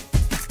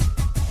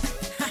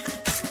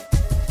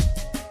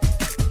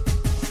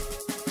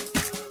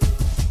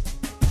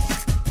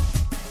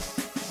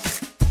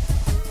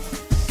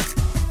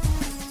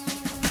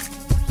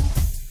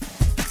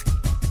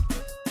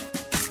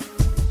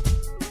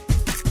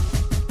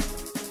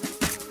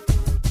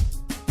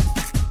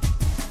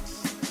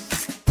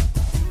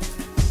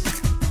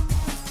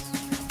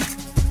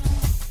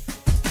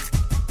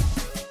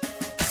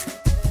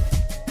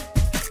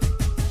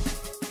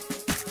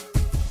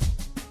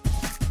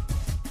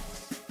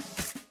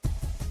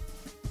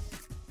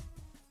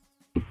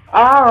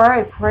 All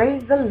right,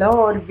 praise the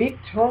Lord,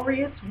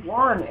 victorious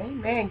one.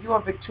 Amen. You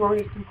are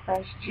victorious in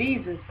Christ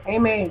Jesus.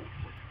 Amen.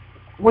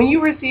 When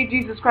you receive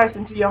Jesus Christ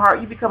into your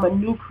heart, you become a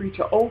new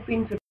creature. Old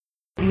things have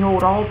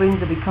behold, all things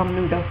have become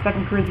new. That's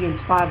 2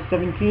 Corinthians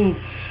 5:17.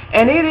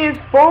 And it is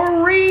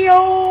for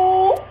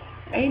real.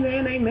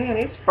 Amen, amen.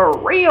 It's for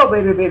real,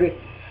 baby, baby.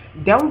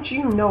 Don't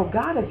you know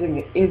God is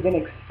an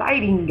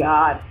exciting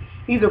God.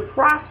 He's a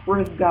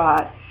prosperous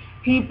God.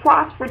 He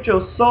prospered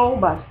your soul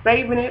by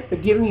saving it,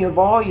 forgiving you of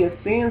all your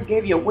sins,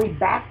 gave you a way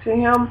back to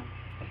Him.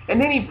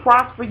 And then He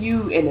prospered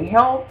you in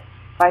health,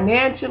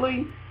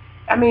 financially.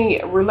 I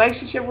mean,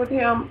 relationship with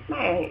Him.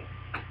 Man,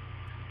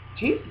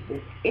 Jesus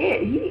is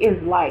it. He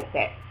is like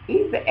that.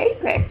 He's the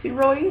apex. He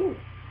really is.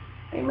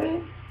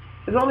 Amen.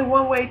 There's only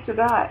one way to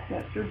God.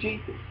 That's through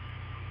Jesus.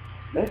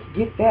 Let's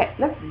get that.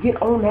 Let's get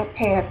on that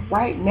path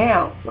right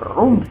now.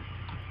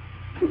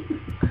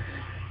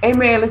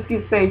 Amen. Let's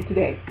get saved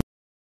today.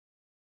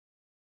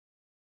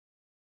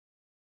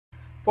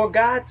 For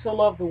God so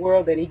loved the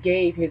world that He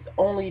gave His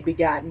only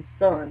begotten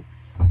Son,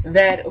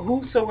 that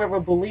whosoever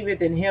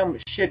believeth in Him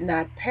should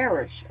not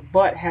perish,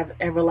 but have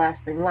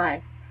everlasting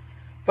life.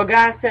 For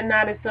God sent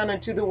not His Son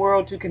into the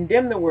world to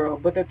condemn the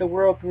world, but that the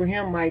world through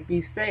Him might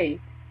be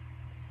saved.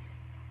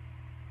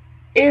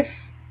 If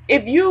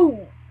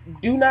you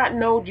do not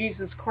know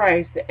Jesus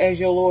Christ as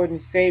your Lord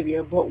and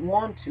Savior, but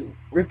want to,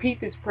 repeat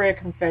this prayer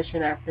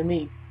confession after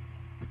me.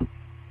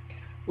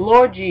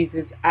 Lord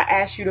Jesus, I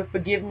ask you to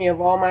forgive me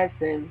of all my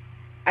sins.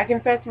 I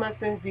confess my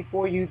sins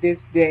before you this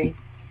day.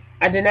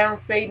 I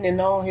denounce Satan and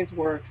all his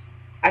works.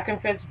 I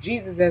confess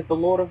Jesus as the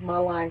Lord of my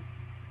life.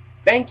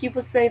 Thank you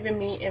for saving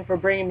me and for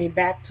bringing me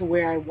back to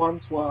where I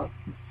once was.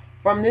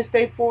 From this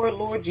day forward,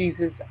 Lord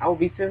Jesus, I will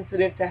be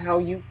sensitive to how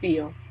you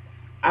feel.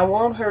 I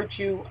won't hurt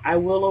you. I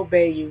will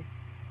obey you.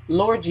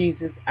 Lord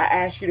Jesus, I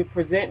ask you to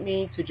present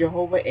me to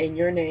Jehovah in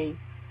your name.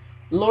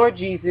 Lord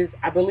Jesus,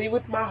 I believe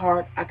with my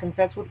heart, I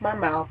confess with my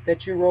mouth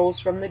that you rose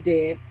from the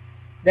dead,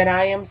 that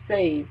I am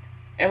saved,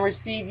 and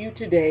receive you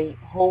today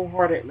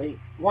wholeheartedly,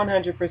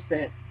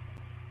 100%.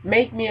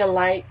 Make me a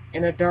light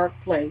in a dark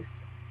place,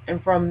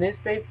 and from this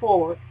day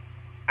forward,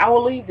 I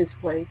will leave this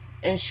place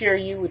and share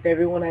you with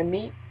everyone I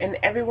meet and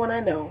everyone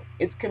I know.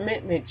 It's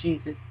commitment,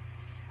 Jesus.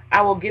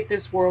 I will get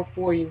this world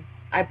for you.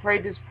 I pray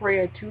this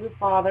prayer to the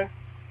Father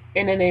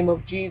in the name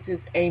of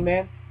Jesus.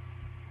 Amen.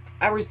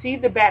 I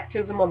receive the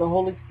baptism of the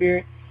Holy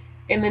Spirit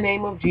in the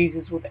name of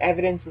Jesus with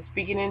evidence of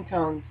speaking in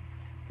tongues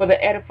for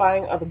the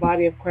edifying of the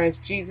body of Christ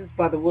Jesus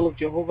by the will of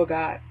Jehovah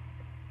God.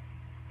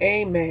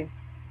 Amen.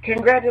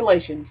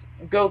 Congratulations.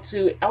 Go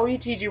to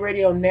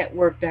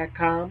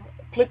LUTGradionetwork.com,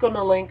 click on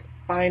the link,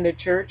 find a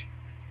church,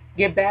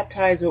 get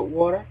baptized with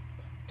water,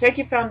 take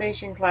your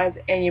foundation class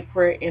and your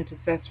prayer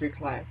intercessory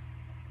class.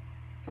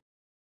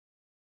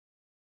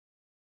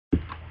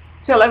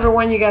 Tell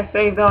everyone you got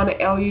saved on the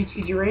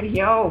LUTG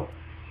Radio.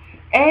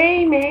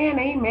 Amen,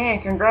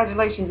 amen.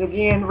 Congratulations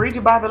again. Read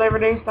your Bible every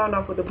day. Start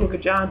off with the book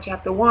of John,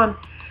 chapter 1.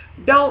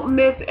 Don't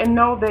miss and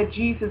know that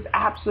Jesus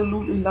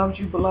absolutely loves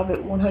you, beloved,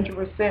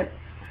 100%.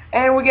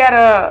 And we got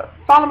to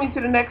follow me to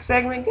the next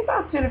segment. Get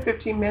about 10 or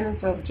 15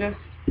 minutes of just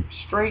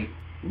straight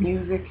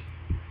music.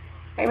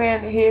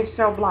 Amen. Here's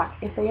Cell Block.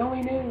 If they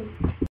only knew.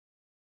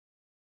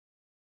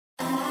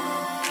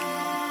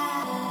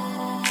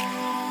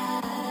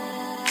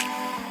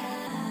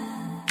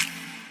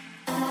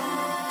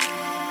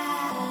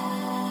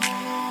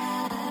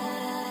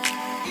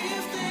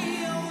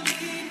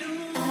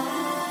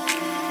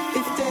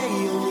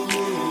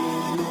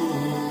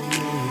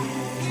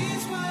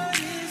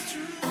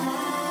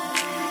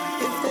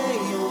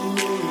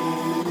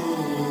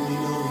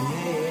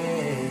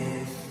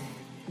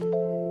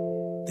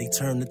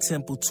 Turn the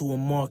temple to a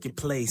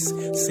marketplace.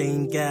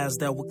 Same guys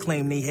that would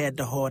claim they had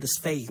the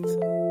hardest faith.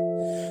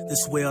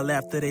 This well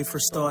after they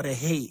first started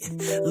hate.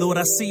 Lord,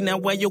 I see now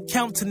why your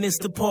countenance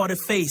departed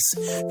face.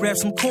 Grab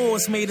some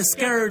cords, made a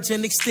scourge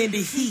and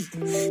extended heat.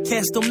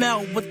 Cast them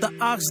out with the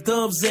ox,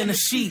 doves, and a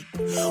sheep.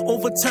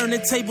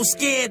 Overturning tables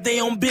scared, they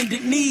on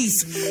bended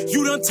knees.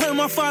 You done turned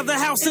my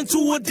father's house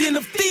into a den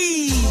of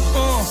thieves.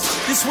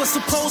 This was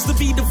supposed to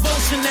be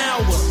devotion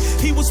hour.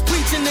 He was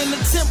preaching in the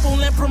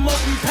temple and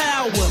promoting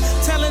power.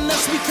 Telling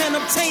us we can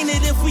obtain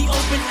it if we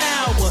open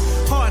our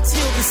hearts,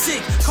 heal the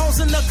sick,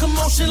 causing a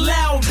commotion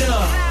louder.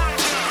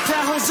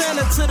 Cry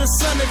Hosanna to the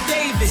son of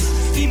David.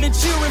 Even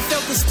children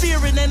felt the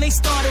spirit and they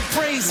started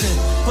praising.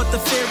 But the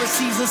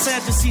Pharisees and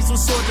Sadducees were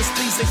sore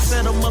displeased. They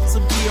set them up to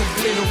be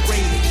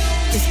obliterated.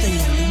 If they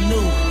only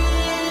knew.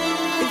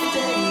 If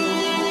they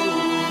only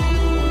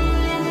knew.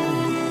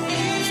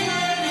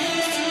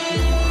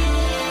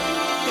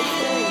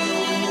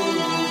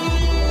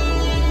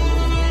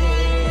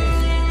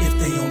 If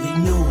they only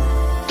knew.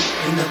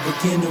 In the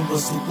beginning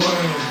was the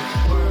Word,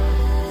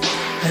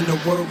 and the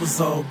Word was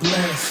all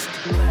blessed,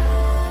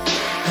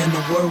 and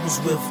the Word was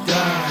with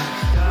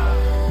God,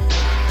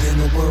 then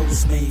the Word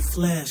was made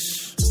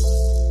flesh.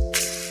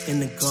 In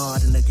the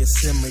Garden of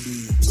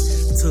Gethsemane,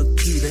 took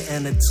Peter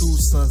and the two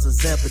sons of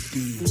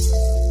Zebedee.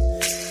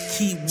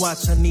 Keep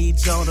watch, I need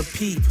y'all to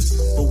peep.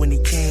 But when he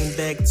came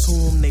back to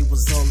him, they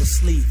was all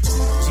asleep.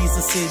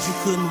 Jesus said you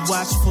couldn't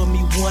watch for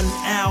me 1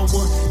 hour.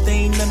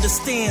 They ain't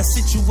understand,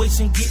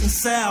 situation getting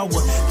sour.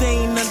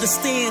 They ain't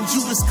understand,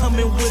 Judas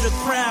coming with a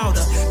crowd.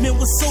 Men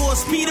with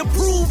swords, Peter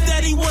proved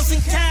that he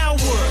wasn't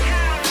coward.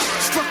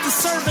 Struck the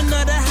servant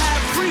of the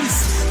high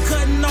priest,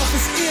 cutting off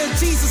his ear.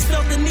 Jesus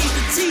felt the need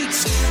to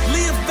teach.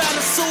 Live by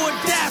the sword,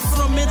 die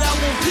from it, I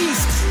want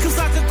peace. Cause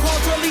I could call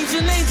 12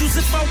 legion angels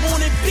if I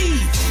wanted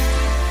beef.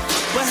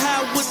 But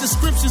how would the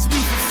scriptures be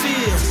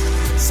fulfilled?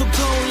 So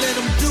go let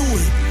them do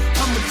it,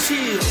 I'ma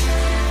chill.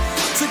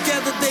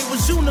 Together they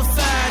was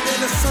unified, and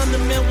the Son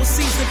of Man was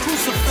seized and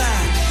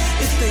crucified.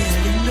 If they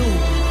only knew.